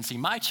monitor didn't see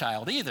my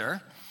child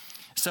either.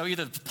 So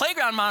either the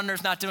playground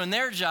monitor's not doing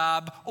their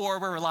job, or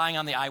we're relying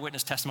on the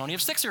eyewitness testimony of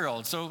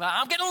 6-year-olds. So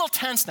I'm getting a little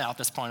tense now at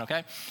this point,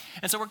 okay?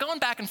 And so we're going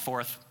back and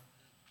forth.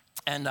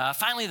 And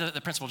finally,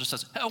 the principal just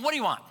says, oh, what do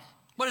you want?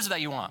 What is it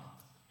that you want?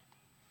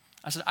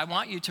 I said, I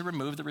want you to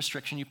remove the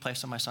restriction you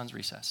placed on my son's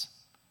recess.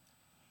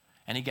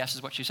 Any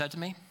guesses what she said to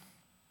me?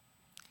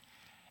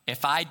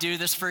 If I do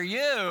this for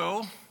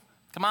you,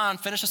 come on,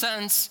 finish the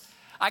sentence.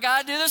 I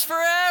got to do this for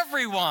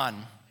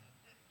everyone.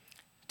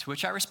 To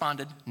which I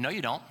responded, no,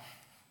 you don't.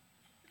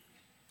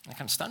 I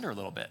kind of stunned her a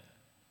little bit.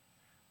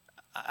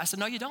 I said,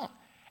 no, you don't.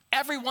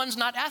 Everyone's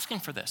not asking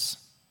for this.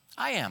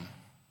 I am.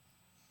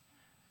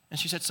 And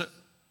she said, so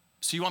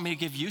you want me to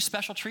give you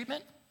special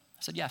treatment?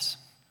 I said, yes.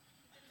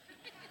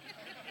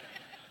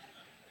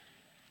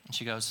 And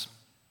she goes,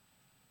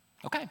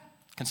 okay,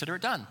 consider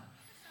it done.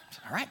 I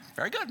said, all right,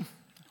 very good.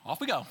 Off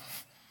we go.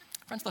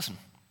 Friends, listen.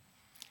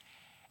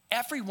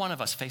 Every one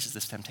of us faces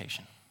this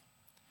temptation.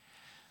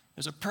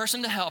 There's a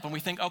person to help, and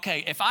we think,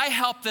 okay, if I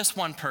help this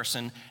one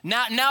person,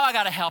 now I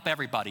got to help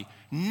everybody.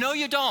 No,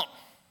 you don't.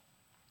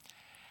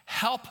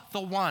 Help the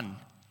one,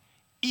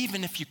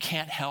 even if you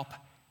can't help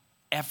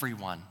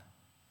everyone.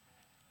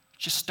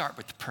 Just start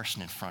with the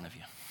person in front of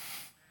you.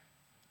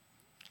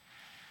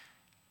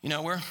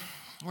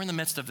 We're in the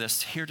midst of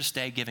this Here to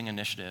Stay giving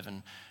initiative,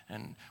 and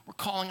we're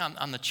calling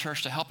on the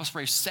church to help us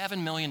raise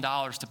 $7 million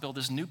to build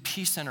this new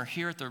Peace Center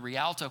here at the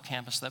Rialto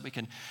campus so that we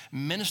can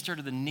minister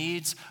to the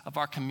needs of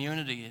our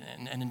community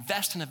and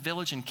invest in a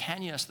village in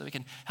Kenya so that we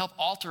can help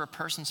alter a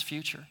person's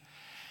future.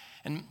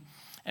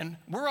 And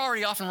we're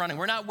already off and running.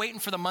 We're not waiting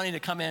for the money to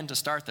come in to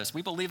start this.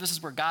 We believe this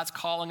is where God's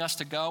calling us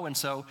to go, and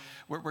so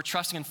we're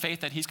trusting in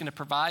faith that he's going to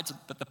provide.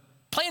 But the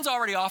plane's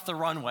already off the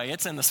runway.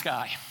 It's in the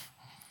sky.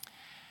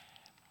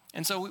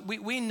 And so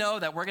we know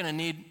that we're going to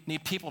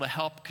need people to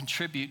help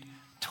contribute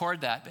toward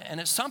that. And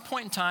at some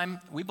point in time,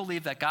 we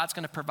believe that God's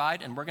going to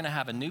provide, and we're going to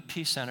have a new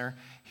Peace Center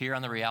here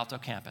on the Rialto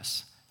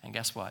campus. And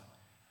guess what?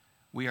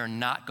 We are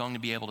not going to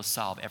be able to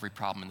solve every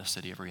problem in the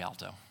city of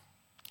Rialto.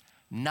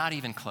 Not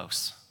even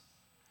close.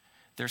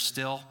 There's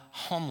still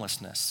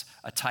homelessness,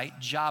 a tight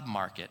job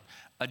market,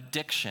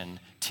 addiction,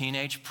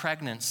 teenage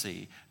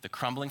pregnancy, the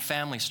crumbling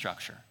family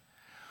structure.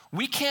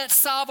 We can't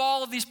solve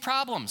all of these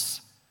problems.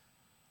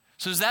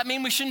 So does that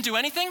mean we shouldn't do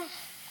anything?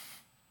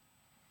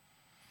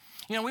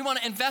 We want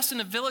to invest in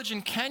a village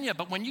in Kenya,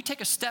 but when you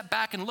take a step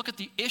back and look at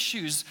the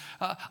issues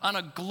on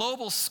a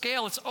global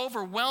scale, it's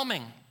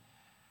overwhelming.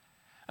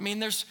 I mean,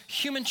 there's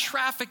human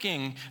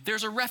trafficking,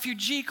 there's a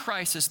refugee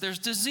crisis, there's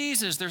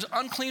diseases, there's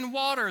unclean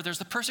water, there's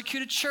the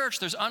persecuted church,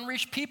 there's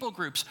unreached people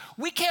groups.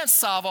 We can't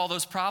solve all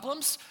those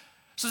problems.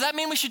 So does that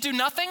mean we should do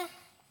nothing?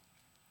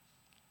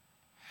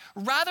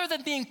 Rather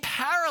than being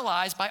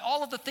paralyzed by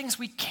all of the things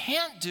we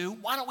can't do,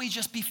 why don't we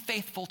just be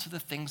faithful to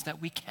the things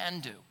that we can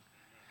do?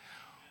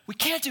 We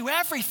can't do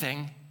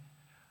everything,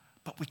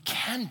 but we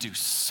can do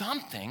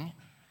something.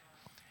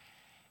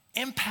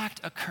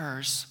 Impact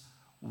occurs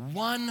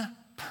one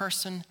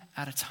person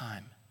at a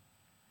time.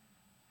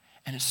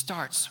 And it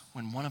starts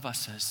when one of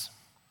us says,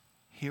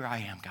 "Here I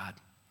am, God.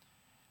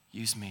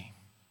 Use me."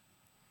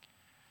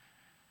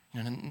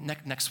 You know,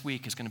 next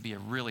week is going to be a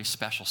really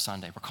special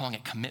Sunday. We're calling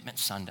it Commitment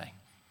Sunday.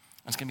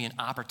 It's going to be an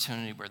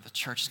opportunity where the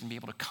church is going to be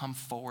able to come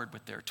forward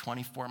with their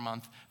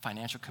 24-month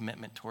financial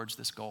commitment towards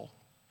this goal.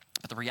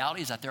 But the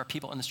reality is that there are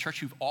people in this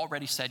church who've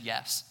already said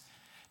yes.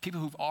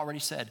 People who've already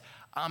said,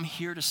 "I'm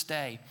here to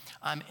stay.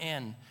 I'm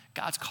in.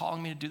 God's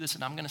calling me to do this,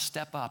 and I'm going to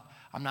step up.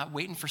 I'm not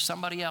waiting for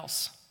somebody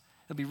else."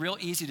 It'll be real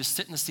easy to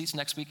sit in the seats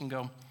next week and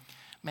go,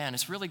 "Man,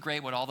 it's really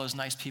great what all those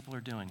nice people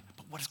are doing,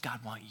 but what does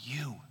God want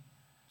you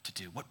to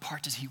do? What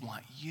part does he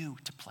want you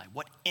to play?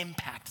 What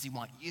impact does he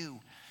want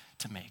you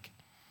to make?"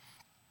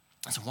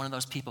 And so one of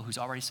those people who's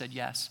already said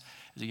yes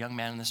is a young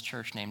man in this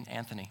church named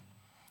Anthony.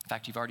 In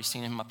fact, you've already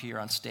seen him up here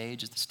on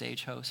stage as the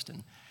stage host,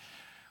 and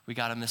we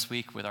got him this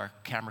week with our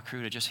camera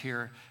crew to just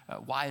hear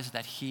why is it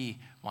that he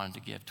wanted to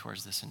give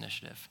towards this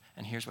initiative.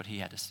 And here's what he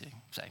had to say.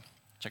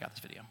 Check out this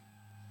video.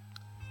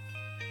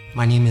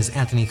 My name is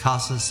Anthony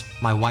Casas.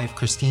 My wife,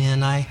 Christina,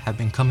 and I have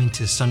been coming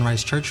to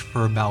Sunrise Church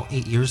for about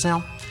 8 years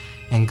now,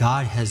 and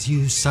God has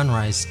used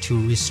Sunrise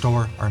to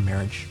restore our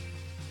marriage.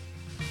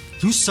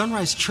 Through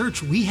Sunrise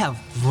Church, we have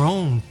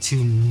grown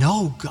to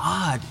know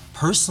God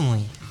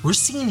personally. We're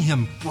seeing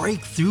him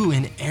break through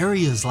in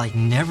areas like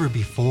never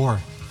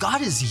before.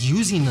 God is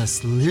using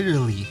us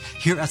literally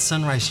here at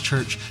Sunrise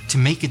Church to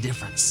make a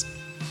difference.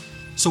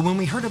 So when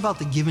we heard about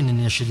the Giving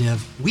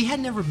Initiative, we had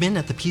never been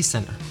at the Peace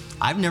Center.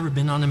 I've never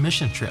been on a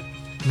mission trip.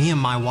 Me and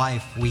my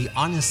wife, we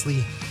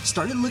honestly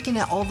started looking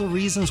at all the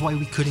reasons why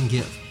we couldn't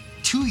give.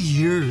 2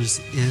 years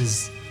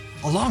is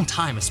a long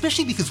time,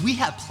 especially because we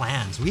had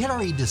plans. We had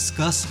already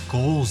discussed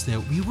goals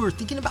that we were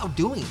thinking about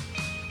doing.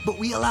 But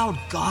we allowed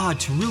God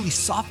to really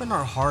soften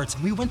our hearts.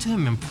 We went to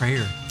him in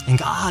prayer, and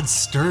God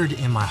stirred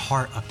in my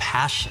heart a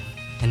passion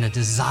and a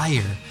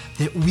desire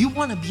that we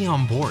want to be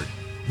on board.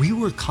 We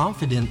were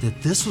confident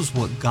that this was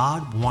what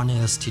God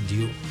wanted us to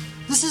do.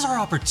 This is our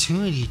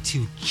opportunity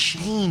to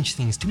change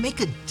things, to make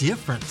a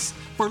difference,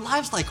 for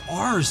lives like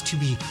ours to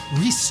be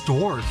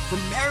restored, for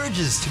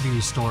marriages to be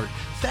restored,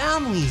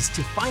 families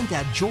to find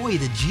that joy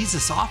that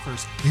Jesus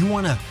offers. We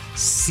want to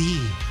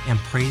see and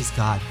praise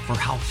God for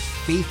how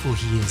faithful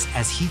he is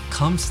as he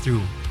comes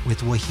through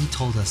with what he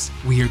told us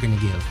we are going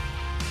to give.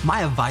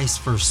 My advice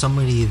for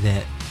somebody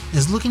that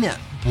is looking at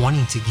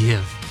wanting to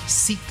give,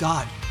 seek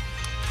God,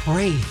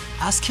 pray,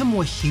 ask him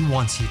what he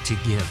wants you to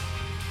give.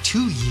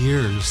 2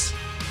 years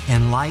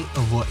in light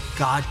of what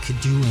God could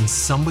do in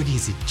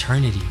somebody's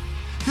eternity.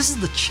 This is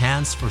the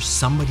chance for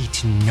somebody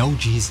to know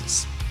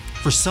Jesus,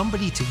 for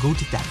somebody to go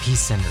to that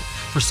Peace Center,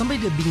 for somebody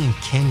to be in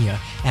Kenya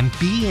and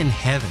be in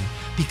heaven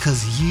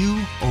because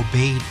you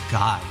obeyed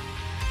God.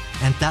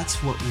 And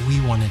that's what we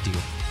want to do.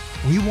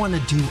 We want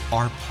to do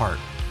our part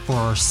for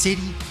our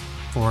city,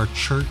 for our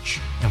church,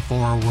 and for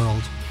our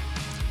world.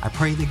 I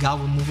pray that God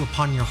will move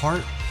upon your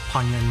heart,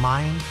 upon your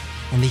mind,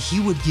 and that he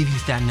would give you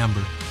that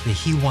number that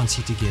he wants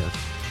you to give,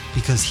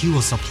 because he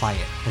will supply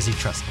it as you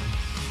trust him.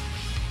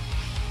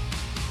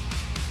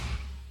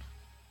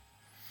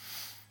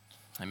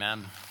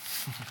 Amen.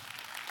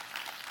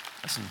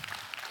 Listen,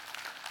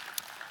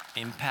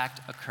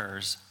 impact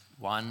occurs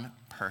one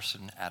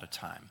person at a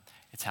time.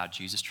 It's how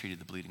Jesus treated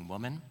the bleeding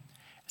woman.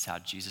 It's how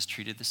Jesus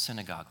treated the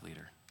synagogue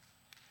leader.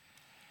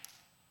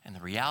 And the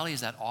reality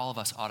is that all of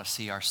us ought to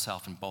see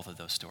ourselves in both of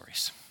those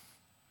stories.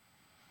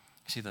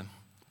 See, the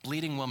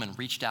bleeding woman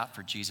reached out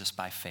for Jesus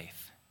by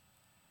faith,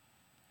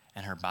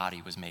 and her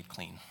body was made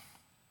clean.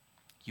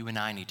 You and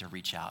I need to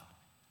reach out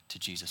to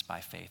Jesus by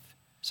faith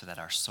so that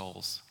our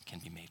souls can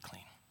be made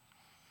clean.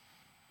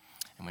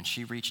 And when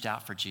she reached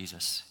out for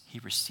Jesus, he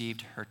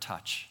received her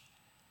touch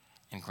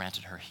and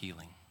granted her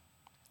healing.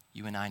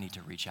 You and I need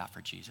to reach out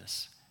for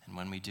Jesus, and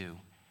when we do,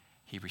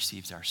 he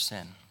receives our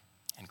sin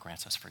and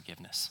grants us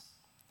forgiveness.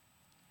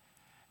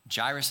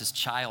 Jairus'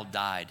 child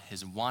died,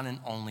 his one and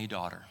only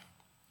daughter.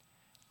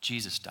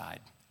 Jesus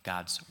died,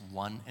 God's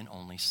one and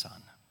only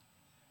son.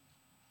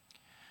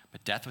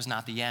 But death was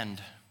not the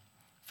end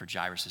for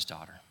Jairus'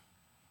 daughter.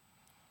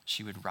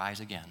 She would rise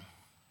again.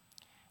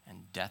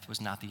 And death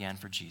was not the end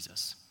for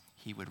Jesus.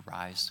 He would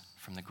rise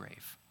from the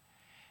grave.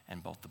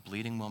 And both the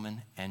bleeding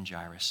woman and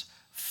Jairus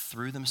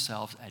threw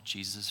themselves at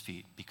Jesus'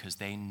 feet because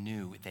they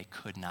knew they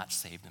could not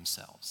save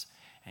themselves.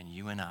 And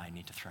you and I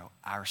need to throw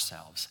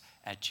ourselves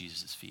at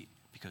Jesus' feet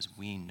because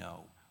we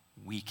know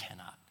we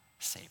cannot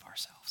save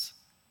ourselves.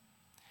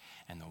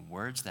 And the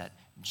words that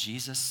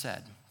Jesus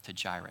said to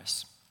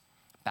Jairus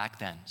back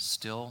then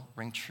still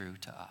ring true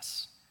to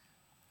us.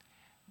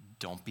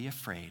 don't be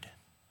afraid,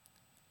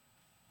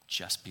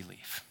 just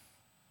believe.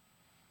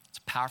 It's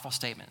a powerful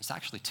statement. It's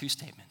actually two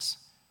statements.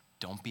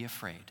 Don't be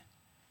afraid.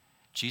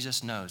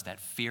 Jesus knows that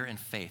fear and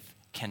faith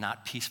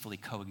cannot peacefully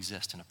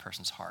coexist in a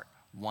person's heart.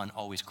 One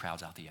always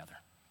crowds out the other.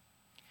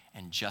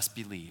 And just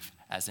believe,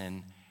 as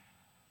in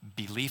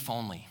belief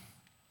only,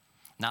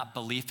 not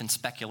belief and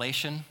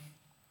speculation,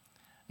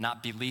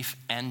 not belief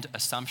and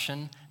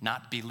assumption,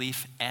 not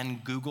belief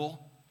and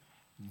Google,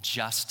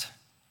 just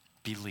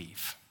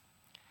believe.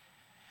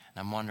 And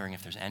I'm wondering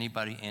if there's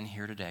anybody in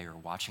here today or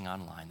watching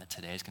online that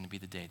today is going to be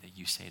the day that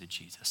you say to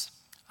Jesus,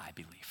 I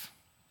believe.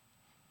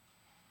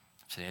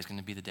 Today is going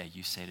to be the day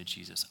you say to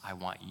Jesus, I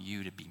want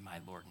you to be my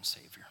Lord and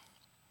Savior.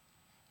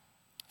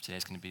 Today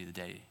is going to be the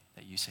day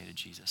that you say to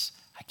Jesus,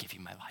 I give you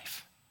my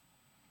life.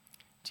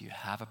 Do you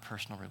have a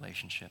personal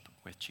relationship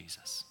with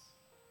Jesus?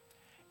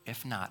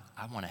 If not,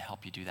 I want to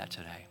help you do that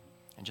today.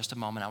 In just a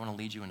moment, I want to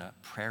lead you in a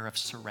prayer of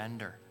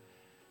surrender.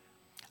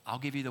 I'll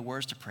give you the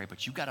words to pray,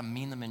 but you got to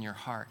mean them in your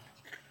heart.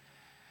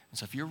 And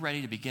so if you're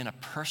ready to begin a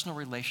personal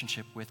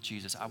relationship with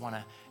Jesus, I want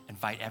to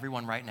invite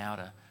everyone right now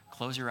to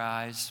close your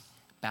eyes,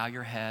 bow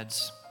your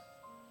heads,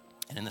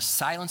 and in the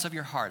silence of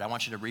your heart, I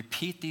want you to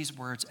repeat these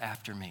words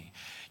after me.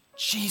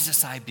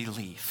 Jesus, I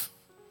believe.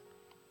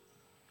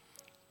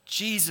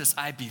 Jesus,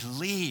 I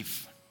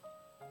believe.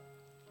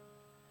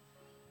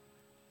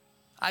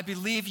 I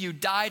believe you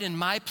died in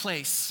my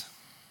place.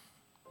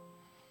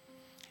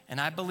 And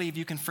I believe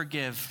you can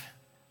forgive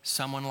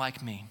someone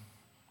like me.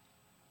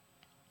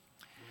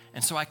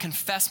 And so I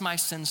confess my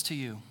sins to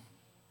you.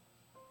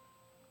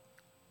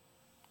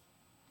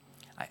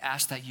 I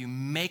ask that you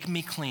make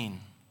me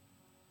clean.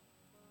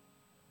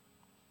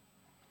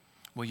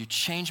 Will you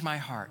change my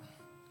heart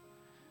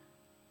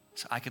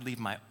so I could leave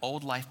my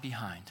old life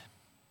behind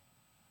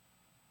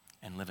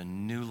and live a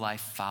new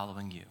life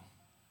following you?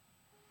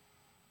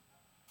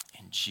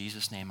 In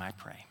Jesus' name I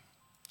pray.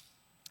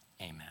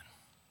 Amen.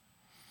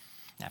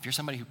 Now, if you're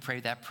somebody who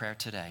prayed that prayer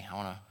today, I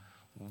want to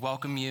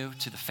welcome you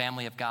to the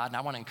family of God, and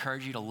I want to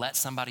encourage you to let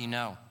somebody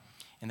know.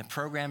 In the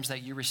programs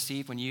that you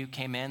received when you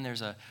came in,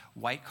 there's a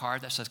white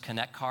card that says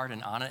Connect Card,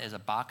 and on it is a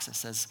box that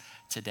says,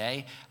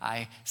 Today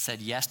I said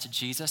yes to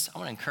Jesus. I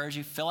want to encourage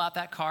you, fill out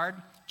that card,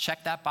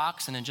 check that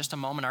box, and in just a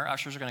moment, our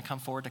ushers are going to come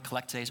forward to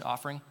collect today's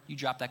offering. You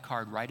drop that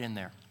card right in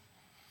there.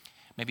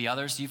 Maybe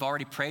others, you've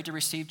already prayed to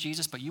receive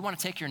Jesus, but you want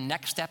to take your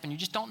next step and you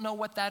just don't know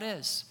what that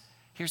is.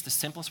 Here's the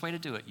simplest way to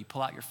do it. You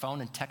pull out your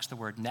phone and text the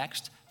word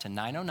NEXT to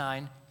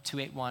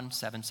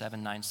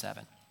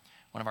 909-281-7797.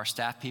 One of our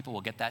staff people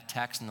will get that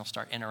text and they'll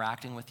start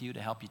interacting with you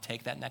to help you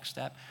take that next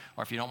step.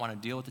 Or if you don't want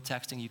to deal with the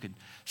texting, you could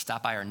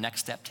stop by our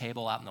next step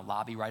table out in the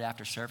lobby right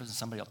after service and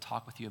somebody will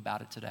talk with you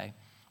about it today.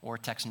 Or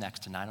text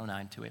NEXT to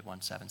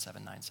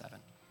 909-281-7797.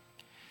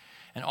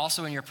 And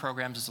also in your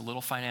programs is a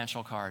little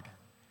financial card.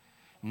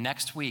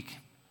 Next week,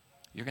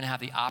 you're going to have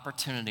the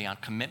opportunity on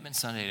Commitment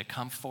Sunday to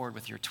come forward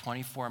with your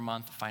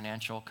 24-month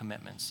financial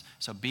commitments.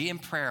 So be in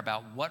prayer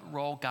about what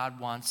role God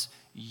wants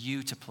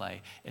you to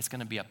play. It's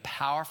going to be a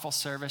powerful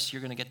service.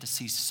 You're going to get to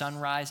see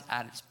sunrise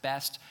at its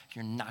best.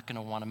 You're not going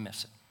to want to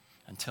miss it.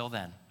 Until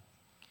then,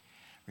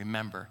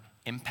 remember,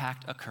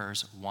 impact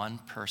occurs one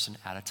person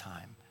at a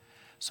time.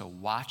 So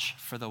watch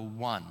for the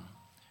one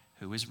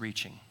who is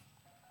reaching.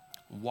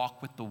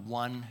 Walk with the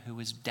one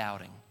who is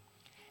doubting.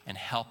 And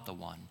help the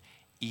one,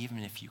 even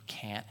if you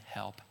can't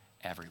help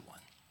everyone.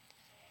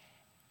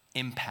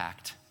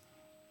 Impact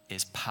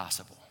is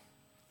possible.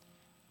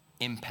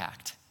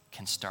 Impact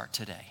can start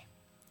today,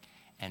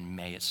 and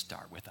may it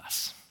start with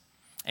us.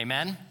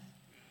 Amen?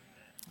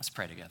 Let's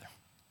pray together.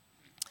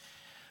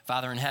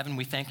 Father in heaven,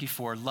 we thank you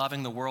for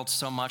loving the world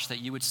so much that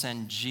you would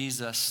send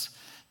Jesus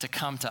to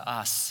come to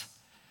us.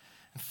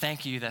 And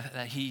thank you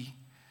that he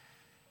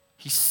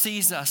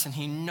sees us and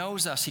he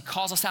knows us. He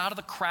calls us out of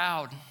the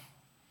crowd.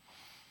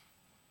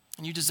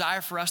 And you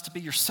desire for us to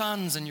be your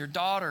sons and your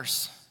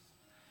daughters.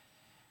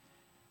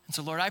 And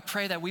so, Lord, I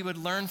pray that we would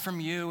learn from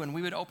you and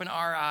we would open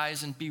our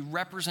eyes and be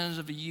representative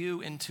of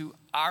you into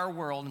our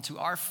world, into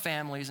our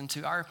families,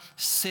 into our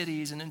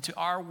cities, and into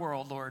our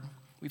world, Lord.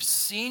 We've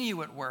seen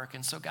you at work,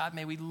 and so, God,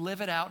 may we live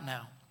it out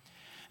now.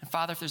 And,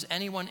 Father, if there's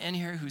anyone in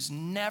here who's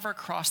never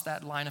crossed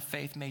that line of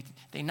faith, may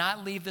they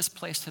not leave this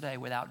place today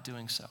without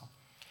doing so.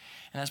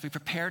 And as we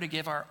prepare to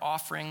give our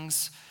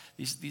offerings,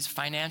 these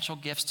financial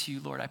gifts to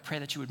you, Lord, I pray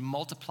that you would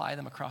multiply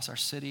them across our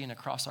city and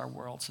across our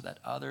world so that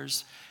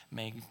others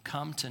may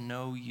come to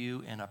know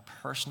you in a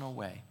personal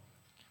way.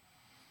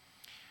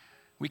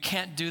 We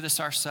can't do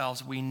this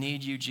ourselves. We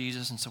need you,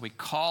 Jesus, and so we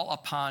call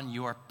upon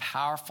your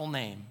powerful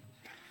name,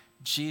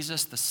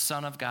 Jesus, the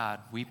Son of God,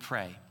 we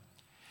pray.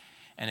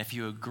 And if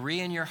you agree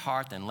in your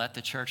heart, then let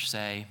the church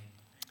say,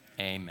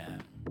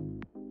 Amen.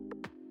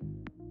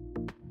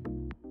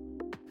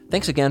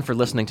 Thanks again for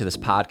listening to this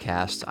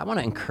podcast. I want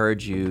to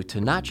encourage you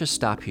to not just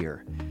stop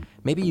here.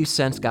 Maybe you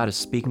sense God is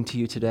speaking to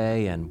you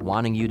today and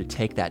wanting you to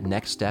take that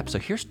next step. So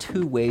here's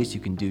 2 ways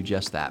you can do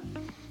just that.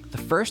 The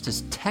first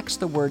is text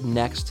the word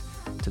NEXT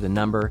to the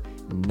number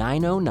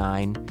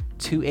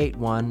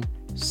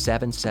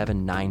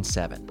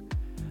 909-281-7797.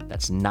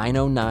 That's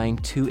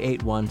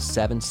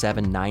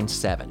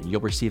 909-281-7797, and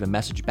you'll receive a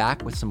message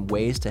back with some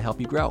ways to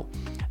help you grow.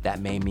 That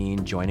may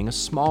mean joining a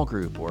small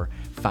group or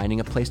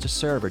finding a place to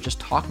serve or just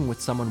talking with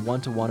someone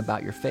one-to-one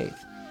about your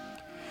faith.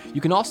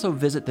 You can also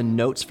visit the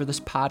notes for this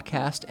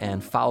podcast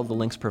and follow the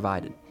links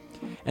provided.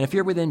 And if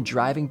you're within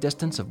driving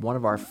distance of one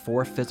of our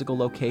 4 physical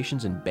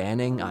locations in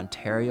Banning,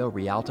 Ontario,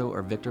 Rialto,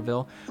 or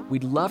Victorville,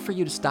 we'd love for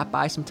you to stop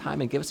by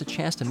sometime and give us a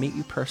chance to meet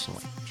you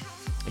personally.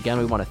 Again,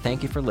 we want to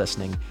thank you for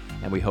listening,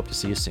 and we hope to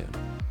see you soon.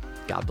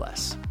 God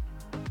bless.